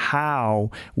in how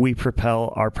we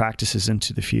propel our practices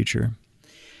into the future.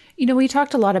 You know, we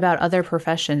talked a lot about other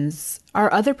professions.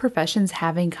 Are other professions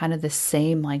having kind of the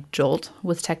same jolt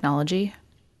with technology?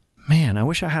 Man, I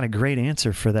wish I had a great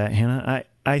answer for that, Hannah.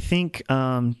 I think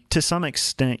to some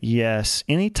extent, yes.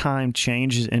 Anytime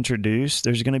change is introduced,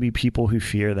 there's going to be people who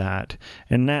fear that.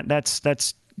 And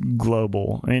that's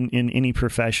global in any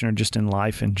profession or just in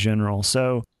life in general.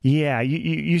 So yeah,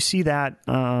 you see that,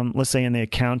 let's say in the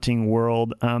accounting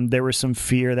world, there was some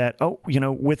fear that,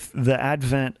 with the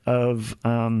advent of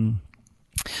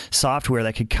software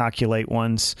that could calculate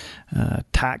one's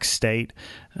tax state,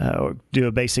 or do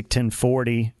a basic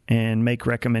 1040 and make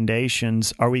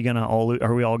recommendations, are we all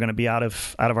going to be out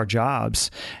of our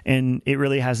jobs? And it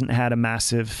really hasn't had a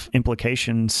massive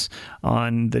implications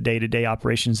on the day-to-day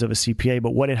operations of a CPA.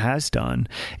 But what it has done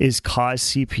is cause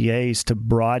CPAs to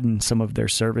broaden some of their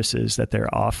services that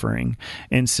they're offering.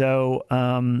 And so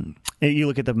you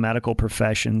look at the medical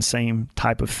profession, same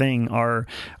type of thing.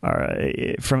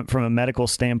 From a medical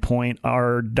standpoint,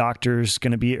 are doctors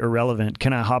going to be irrelevant?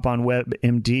 Can I hop on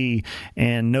WebMD WebMD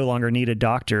and no longer need a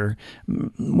doctor,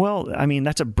 well, I mean,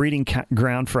 that's a breeding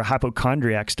ground for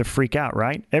hypochondriacs to freak out,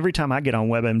 right? Every time I get on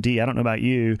WebMD, I don't know about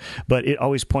you, but it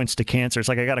always points to cancer. It's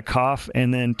like I got a cough,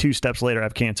 and then 2 steps later, I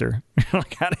have cancer.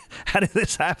 Like, how did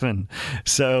this happen?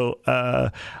 So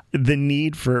the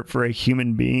need for a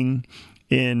human being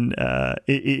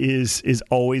is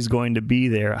always going to be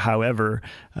there. However,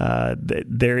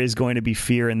 there is going to be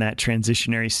fear in that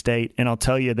transitionary state. And I'll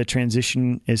tell you, the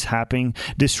transition is happening.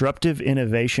 Disruptive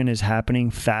innovation is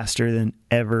happening faster than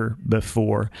ever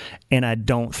before. And I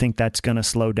don't think that's going to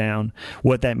slow down.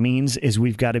 What that means is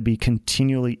we've got to be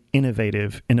continually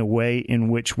innovative in a way in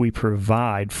which we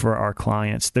provide for our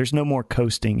clients. There's no more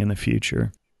coasting in the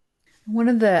future. One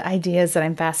of the ideas that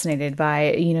I'm fascinated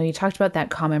by, you talked about that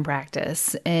common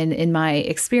practice. And in my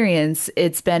experience,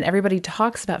 it's been everybody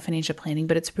talks about financial planning,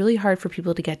 but it's really hard for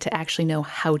people to get to actually know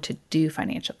how to do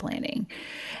financial planning.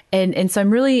 And so I'm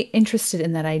really interested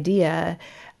in that idea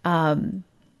about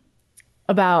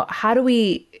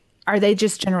are they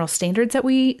just general standards that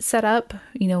we set up?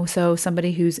 So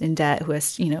somebody who's in debt, who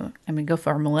has, go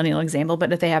for a millennial example,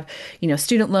 but if they have,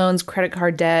 student loans, credit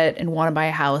card debt, and want to buy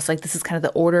a house, like this is kind of the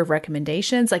order of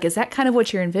recommendations. Like, is that kind of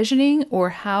what you're envisioning,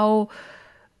 or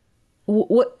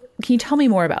what can you tell me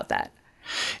more about that?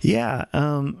 Yeah.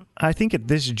 I think at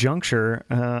this juncture,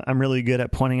 I'm really good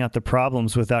at pointing out the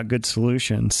problems without good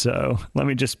solutions. So let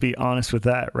me just be honest with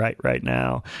that right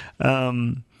now.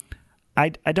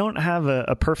 I don't have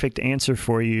a perfect answer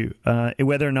for you,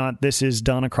 whether or not this is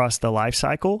done across the life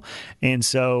cycle. And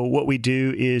so what we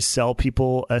do is sell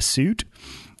people a suit,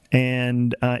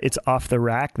 and it's off the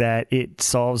rack that it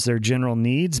solves their general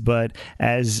needs. But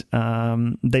as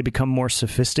they become more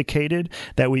sophisticated,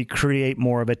 that we create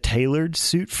more of a tailored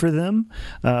suit for them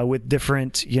with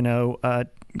different,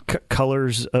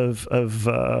 colors of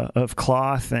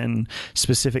cloth and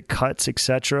specific cuts,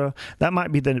 etc. That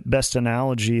might be the best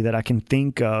analogy that I can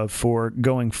think of for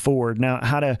going forward. Now,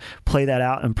 how to play that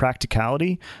out in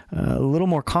practicality, a little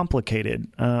more complicated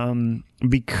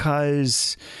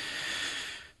because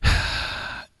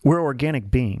we're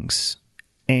organic beings.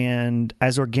 And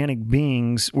as organic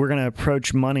beings, we're going to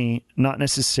approach money not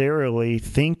necessarily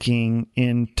thinking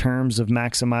in terms of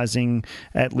maximizing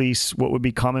at least what would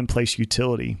be commonplace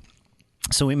utility.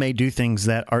 So we may do things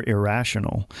that are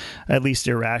irrational, at least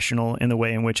irrational in the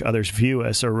way in which others view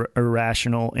us, or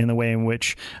irrational in the way in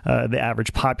which the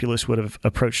average populace would have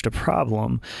approached a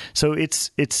problem. So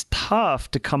it's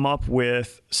tough to come up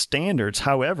with standards.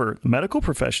 However, the medical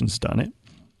profession's done it.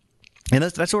 And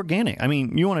that's organic. I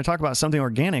mean, you want to talk about something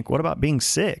organic. What about being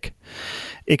sick?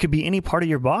 It could be any part of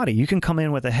your body. You can come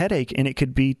in with a headache, and it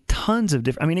could be tons of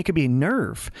different. I mean, it could be a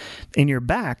nerve in your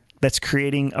back that's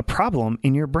creating a problem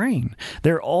in your brain.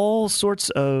 There are all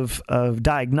sorts of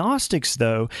diagnostics,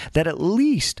 though, that at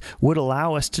least would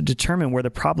allow us to determine where the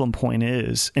problem point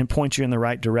is and point you in the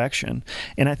right direction.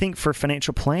 And I think for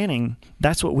financial planning,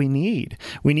 that's what we need.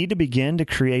 We need to begin to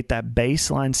create that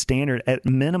baseline standard at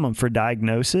minimum for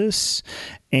diagnosis,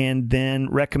 and then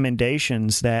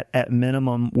recommendations that at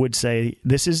minimum would say,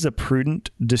 this is the prudent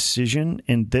decision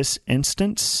in this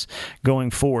instance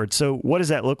going forward. So what does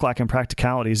that look like in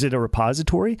practicality? Is it a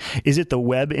repository? Is it the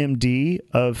WebMD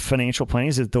of financial planning?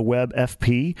 Is it the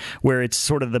WebFP, where it's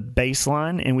sort of the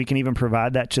baseline, and we can even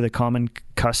provide that to the common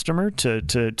customer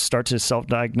to start to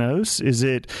self-diagnose? Is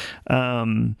it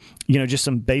just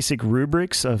some basic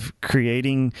rubrics of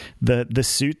creating the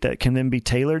suit that can then be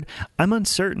tailored? I'm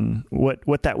uncertain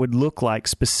what that would look like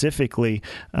specifically,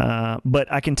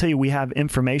 but I can tell you we have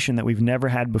information that we've never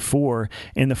had before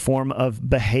in the form of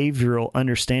behavioral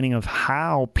understanding of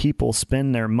how people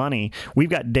spend their money. We've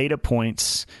got data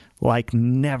points like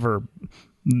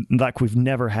we've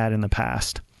never had in the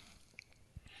past.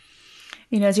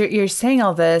 As you're saying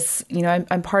all this,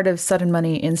 I'm part of Sudden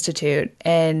Money Institute.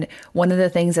 And one of the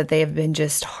things that they have been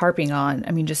just harping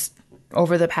on, just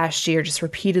over the past year, just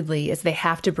repeatedly, is they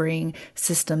have to bring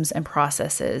systems and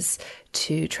processes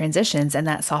to transitions and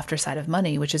that softer side of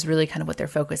money, which is really kind of what their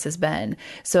focus has been.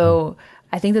 So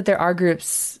I think that there are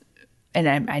groups,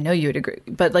 and I know you would agree,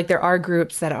 but there are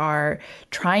groups that are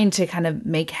trying to kind of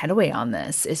make headway on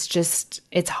this.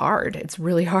 It's hard. It's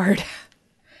really hard.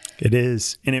 It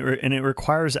is. And it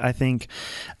requires, I think,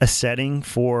 a setting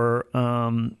for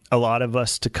a lot of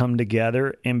us to come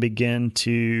together and begin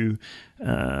to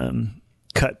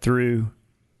cut through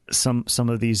some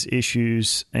of these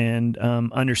issues and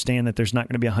understand that there's not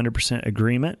going to be 100%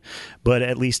 agreement, but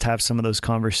at least have some of those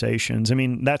conversations. I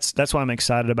mean, that's why I'm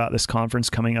excited about this conference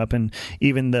coming up, and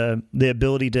even the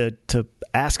ability to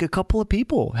ask a couple of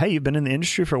people, hey, you've been in the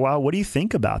industry for a while, what do you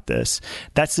think about this?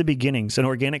 That's the beginnings, an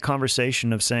organic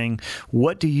conversation of saying,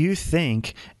 what do you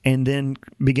think? And then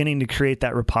beginning to create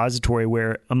that repository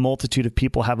where a multitude of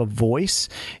people have a voice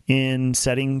in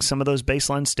setting some of those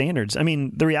baseline standards. I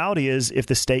mean, the reality is if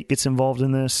the state gets involved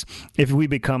in this, if we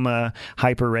become a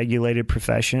hyper-regulated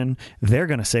profession, they're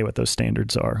going to say what those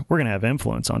standards are. We're going to have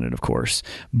influence on it, of course.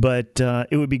 But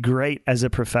it would be great as a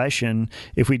profession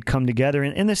if we'd come together.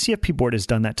 And the CFP board has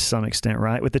done that to some extent,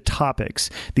 right? With the topics.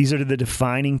 These are the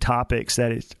defining topics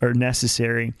that are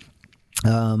necessary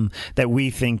that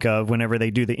we think of whenever they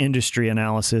do the industry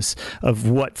analysis of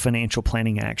what financial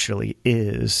planning actually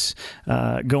is.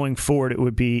 Going forward, it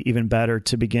would be even better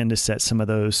to begin to set some of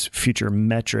those future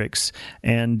metrics.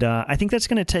 And I think that's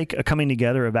going to take a coming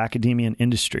together of academia and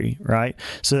industry, right?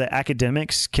 So that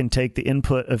academics can take the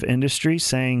input of industry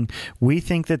saying, we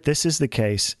think that this is the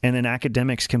case. And then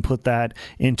academics can put that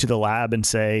into the lab and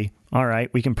say, all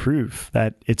right, we can prove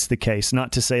that it's the case.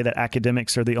 Not to say that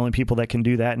academics are the only people that can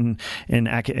do that, and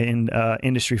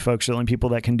industry folks are the only people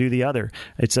that can do the other.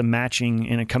 It's a matching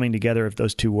and a coming together of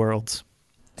those two worlds.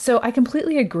 So I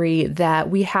completely agree that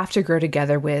we have to grow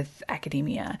together with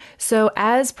academia. So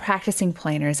as practicing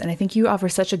planners, and I think you offer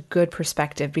such a good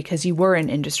perspective because you were in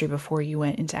industry before you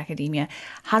went into academia,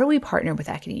 how do we partner with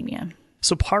academia?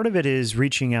 So part of it is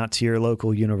reaching out to your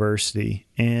local university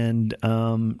and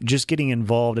just getting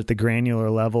involved at the granular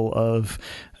level of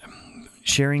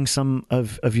sharing some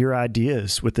of your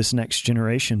ideas with this next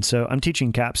generation. So I'm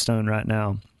teaching Capstone right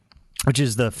now, which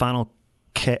is the final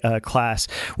class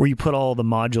where you put all the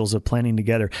modules of planning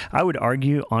together. I would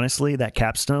argue, honestly, that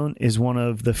Capstone is one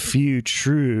of the few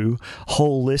true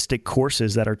holistic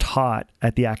courses that are taught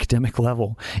at the academic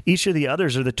level. Each of the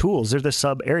others are the tools. They're the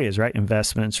sub areas, right?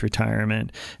 Investments,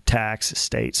 retirement, tax,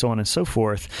 estate, so on and so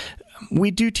forth.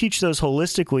 We do teach those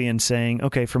holistically in saying,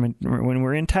 okay, when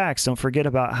we're in tax, don't forget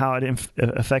about how it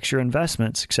affects your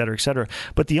investments, et cetera, et cetera.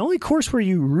 But the only course where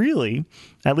you really,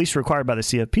 at least required by the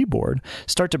CFP board,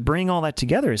 start to bring all that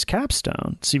together is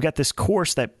Capstone. So you've got this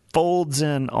course that folds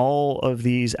in all of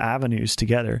these avenues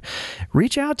together.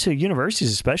 Reach out to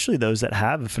universities, especially those that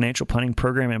have a financial planning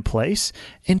program in place,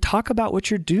 and talk about what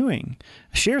you're doing.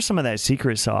 Share some of that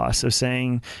secret sauce of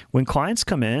saying, when clients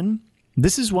come in,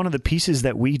 this is one of the pieces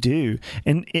that we do.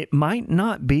 And it might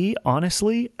not be,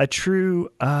 honestly, a true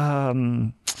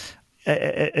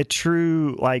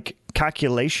like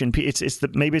calculation. Maybe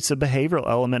it's a behavioral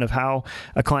element of how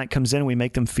a client comes in and we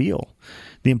make them feel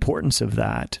the importance of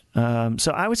that.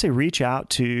 So I would say reach out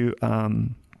to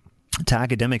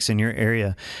academics in your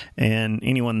area, and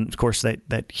anyone, of course,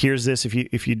 that hears this.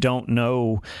 If you don't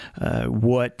know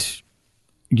what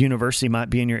university might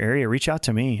be in your area, reach out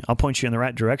to me. I'll point you in the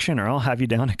right direction, or I'll have you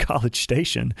down at College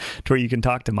Station to where you can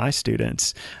talk to my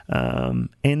students. And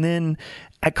then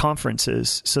at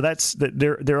conferences. So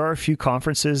there are a few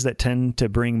conferences that tend to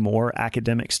bring more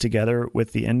academics together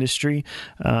with the industry.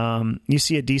 You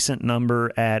see a decent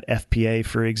number at FPA,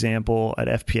 for example, at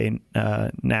FPA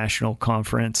National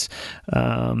Conference,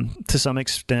 to some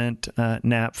extent,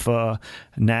 NAPFA,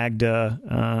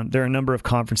 NAGDA. There are a number of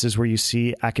conferences where you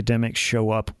see academics show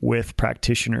up with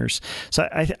practitioners. So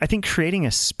I think creating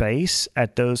a space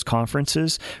at those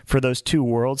conferences for those two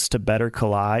worlds to better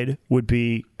collide would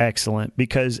be excellent,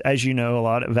 because as you know, a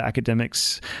lot of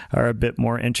academics are a bit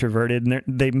more introverted, and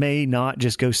they may not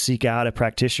just go seek out a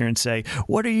practitioner and say,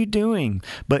 what are you doing?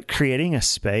 But creating a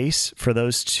space for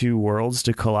those two worlds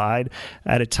to collide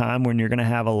at a time when you're going to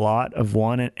have a lot of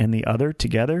one and the other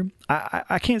together,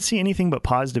 I can't see anything but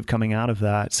positive coming out of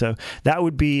that. So that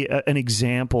would be an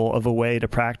example of a way to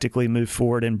practically move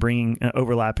forward and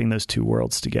overlapping those two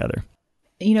worlds together.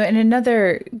 You know, and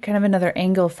another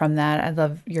angle from that, I'd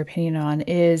love your opinion on,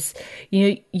 is,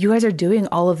 you guys are doing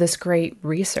all of this great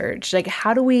research. Like,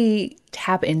 how do we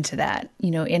tap into that,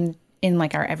 in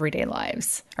like our everyday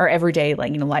lives, our everyday,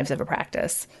 lives of a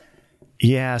practice?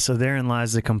 Yeah, so therein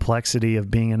lies the complexity of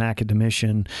being an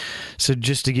academician. So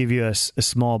just to give you a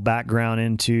small background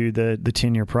into the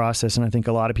tenure process, and I think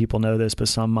a lot of people know this, but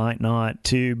some might not,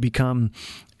 to become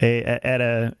at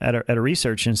a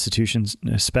research institution,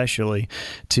 especially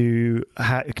to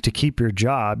keep your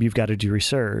job, you've got to do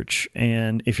research.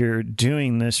 And if you're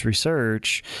doing this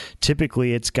research,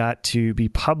 typically it's got to be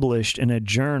published in a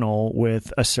journal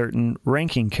with a certain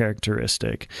ranking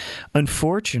characteristic.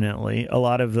 Unfortunately, a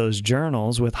lot of those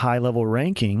journals with high-level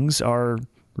rankings are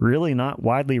really not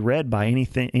widely read by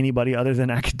anybody other than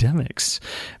academics,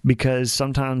 because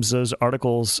sometimes those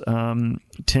articles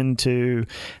tend to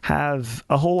have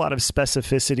a whole lot of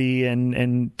specificity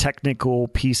and technical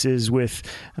pieces with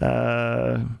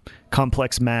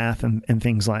complex math and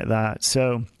things like that.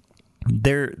 So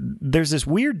there's this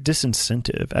weird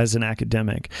disincentive as an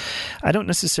academic. I don't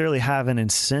necessarily have an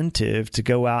incentive to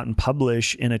go out and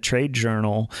publish in a trade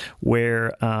journal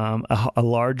where a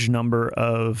large number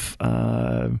of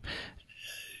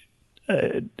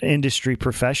industry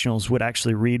professionals would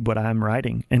actually read what I'm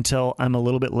writing until I'm a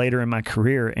little bit later in my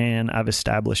career and I've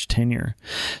established tenure.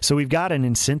 So we've got an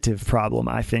incentive problem,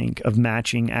 I think, of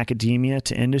matching academia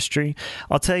to industry.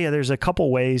 I'll tell you, there's a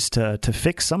couple ways to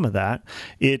fix some of that.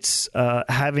 It's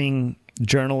having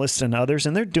journalists and others,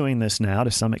 and they're doing this now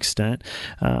to some extent,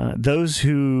 those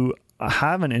who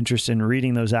have an interest in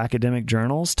reading those academic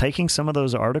journals, taking some of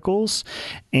those articles,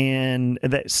 and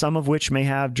that some of which may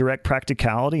have direct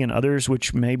practicality and others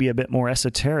which may be a bit more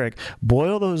esoteric,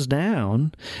 boil those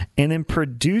down and then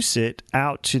produce it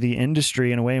out to the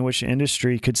industry in a way in which the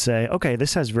industry could say, okay,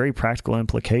 this has very practical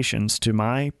implications to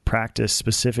my practice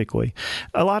specifically.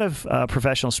 A lot of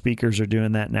professional speakers are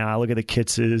doing that now. I look at the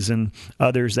Kitzes and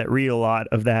others that read a lot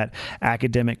of that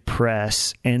academic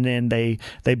press, and then they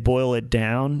boil it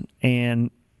down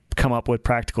and come up with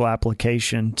practical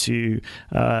application to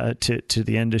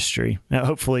the industry. Now,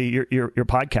 hopefully, your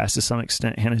podcast to some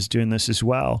extent, Hannah, is doing this as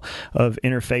well, of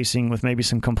interfacing with maybe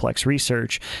some complex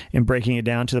research and breaking it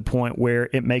down to the point where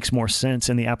it makes more sense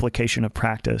in the application of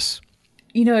practice.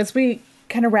 As we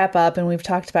kind of wrap up and we've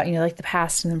talked about, like the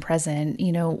past and the present,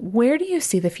 where do you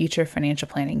see the future of financial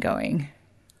planning going?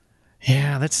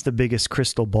 Yeah, that's the biggest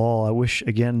crystal ball. I wish,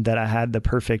 again, that I had the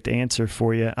perfect answer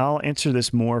for you. I'll answer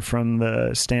this more from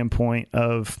the standpoint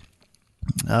of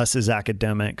us as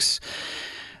academics.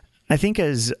 I think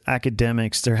as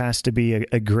academics, there has to be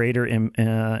a greater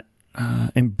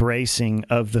embracing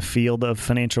of the field of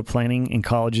financial planning in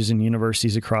colleges and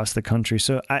universities across the country.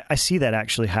 So I see that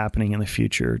actually happening in the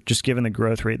future, just given the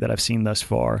growth rate that I've seen thus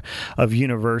far of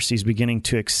universities beginning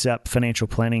to accept financial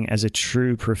planning as a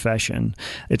true profession.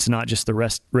 It's not just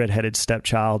the redheaded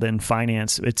stepchild in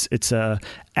finance. It's a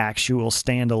actual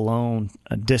standalone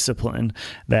discipline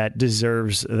that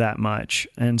deserves that much.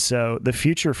 And so the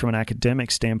future from an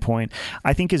academic standpoint,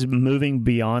 I think, is moving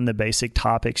beyond the basic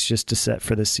topics just to set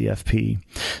for the CFP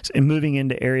and moving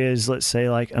into areas, let's say,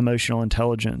 like emotional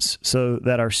intelligence, so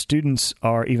that our students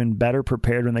are even better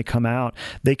prepared when they come out.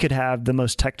 They could have the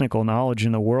most technical knowledge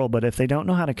in the world, but if they don't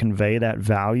know how to convey that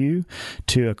value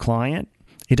to a client,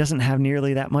 it doesn't have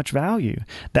nearly that much value.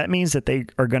 That means that they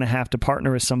are going to have to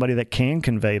partner with somebody that can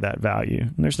convey that value.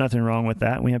 And there's nothing wrong with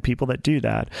that. We have people that do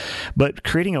that. But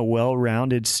creating a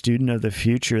well-rounded student of the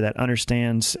future that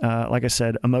understands, like I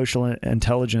said, emotional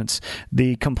intelligence,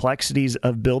 the complexities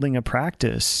of building a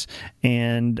practice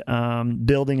and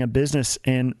building a business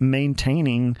and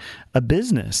maintaining a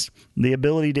business, the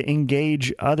ability to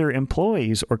engage other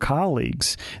employees or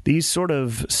colleagues, these sort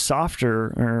of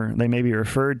softer, or they may be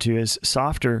referred to as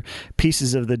softer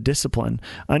pieces of the discipline,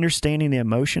 understanding the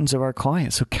emotions of our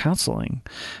clients. So counseling,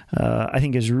 I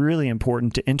think, is really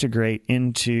important to integrate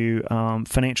into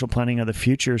financial planning of the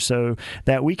future so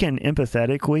that we can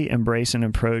empathetically embrace and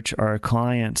approach our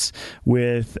clients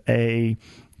with a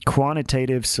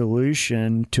quantitative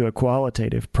solution to a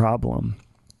qualitative problem.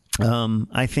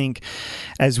 I think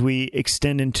as we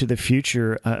extend into the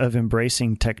future of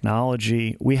embracing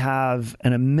technology, we have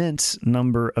an immense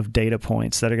number of data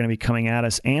points that are going to be coming at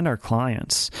us and our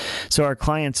clients. So our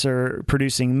clients are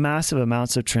producing massive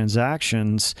amounts of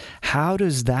transactions. How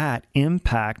does that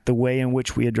impact the way in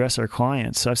which we address our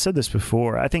clients? So I've said this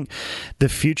before. I think the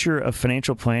future of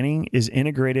financial planning is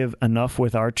integrative enough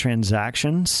with our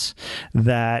transactions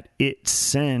that it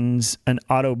sends an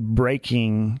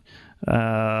auto-braking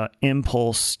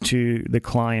impulse to the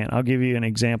client. I'll give you an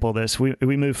example of this.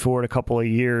 We move forward a couple of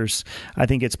years. I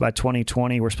think it's by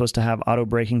 2020, we're supposed to have auto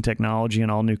braking technology in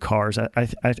all new cars.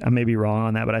 I may be wrong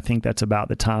on that, but I think that's about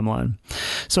the timeline.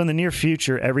 So in the near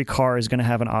future, every car is going to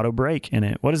have an auto brake in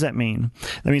it. What does that mean?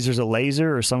 That means there's a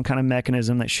laser or some kind of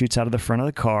mechanism that shoots out of the front of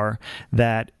the car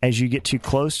that, as you get too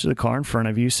close to the car in front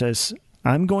of you, says,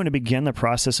 I'm going to begin the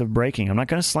process of braking. I'm not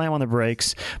going to slam on the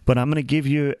brakes, but I'm going to give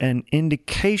you an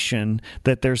indication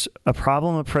that there's a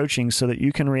problem approaching so that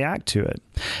you can react to it.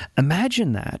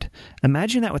 Imagine that.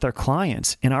 Imagine that with our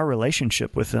clients in our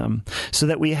relationship with them, so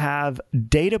that we have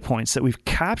data points that we've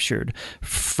captured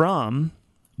from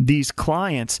these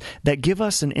clients that give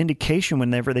us an indication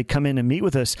whenever they come in and meet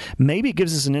with us. Maybe it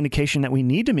gives us an indication that we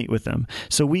need to meet with them.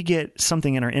 So we get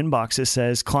something in our inbox that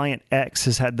says client X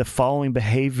has had the following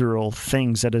behavioral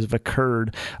things that have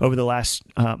occurred over the last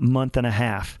month and a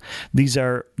half. These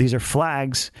are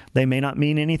flags. They may not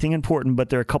mean anything important, but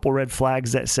there are a couple red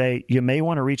flags that say you may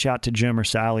want to reach out to Jim or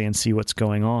Sally and see what's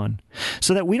going on,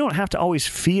 so that we don't have to always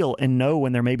feel and know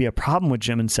when there may be a problem with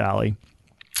Jim and Sally,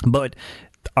 but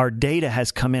our data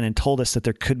has come in and told us that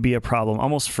there could be a problem,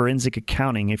 almost forensic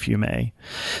accounting, if you may.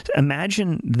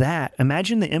 Imagine that.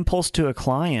 Imagine the impulse to a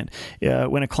client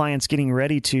when a client's getting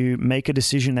ready to make a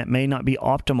decision that may not be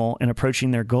optimal in approaching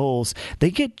their goals.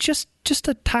 They get just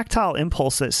a tactile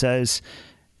impulse that says,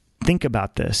 think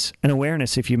about this, an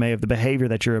awareness, if you may, of the behavior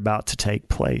that you're about to take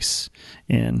place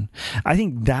in. I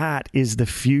think that is the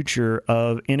future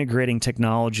of integrating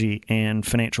technology and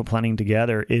financial planning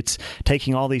together. It's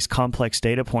taking all these complex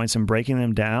data points and breaking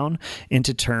them down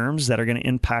into terms that are going to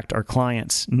impact our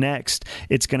clients. Next,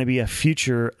 it's going to be a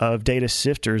future of data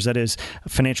sifters, that is,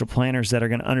 financial planners that are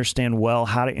going to understand well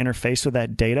how to interface with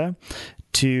that data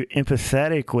to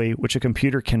empathetically, which a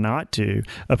computer cannot do,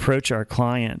 approach our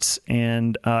clients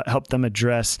and help them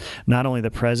address not only the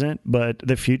present, but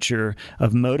the future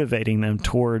of motivating them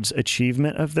towards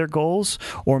achievement of their goals,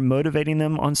 or motivating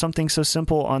them on something so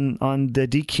simple on the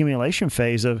decumulation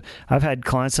phase of, I've had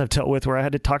clients I've dealt with where I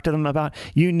had to talk to them about,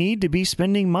 you need to be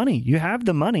spending money. You have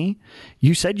the money.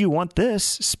 You said you want this,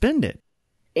 spend it.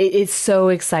 It's so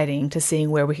exciting to seeing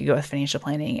where we could go with financial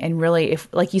planning. And really, if,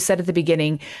 like you said at the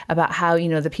beginning about how,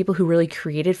 the people who really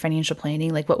created financial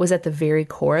planning, like what was at the very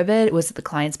core of it was the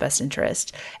client's best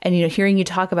interest. And, hearing you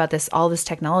talk about all this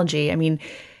technology, I mean,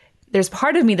 there's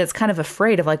part of me that's kind of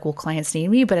afraid of like, will clients need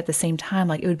me? But at the same time,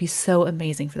 like, it would be so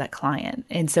amazing for that client.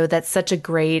 And so that's such a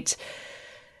great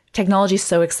technology,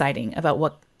 so exciting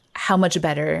about how much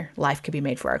better life could be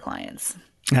made for our clients.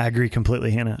 I agree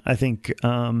completely, Hannah. I think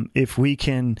if we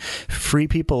can free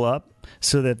people up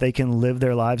so that they can live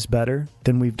their lives better,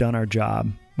 then we've done our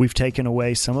job. We've taken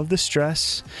away some of the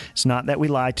stress. It's not that we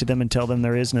lie to them and tell them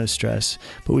there is no stress,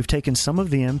 but we've taken some of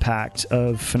the impact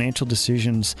of financial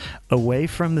decisions away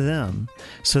from them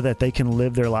so that they can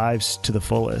live their lives to the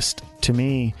fullest. To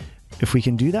me, if we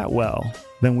can do that well,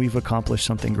 then we've accomplished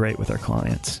something great with our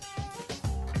clients.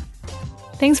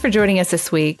 Thanks for joining us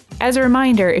this week. As a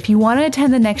reminder, if you want to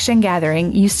attend the Next Gen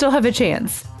Gathering, you still have a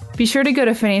chance. Be sure to go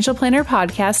to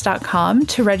financialplannerpodcast.com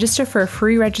to register for a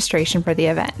free registration for the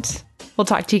event. We'll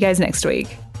talk to you guys next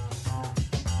week.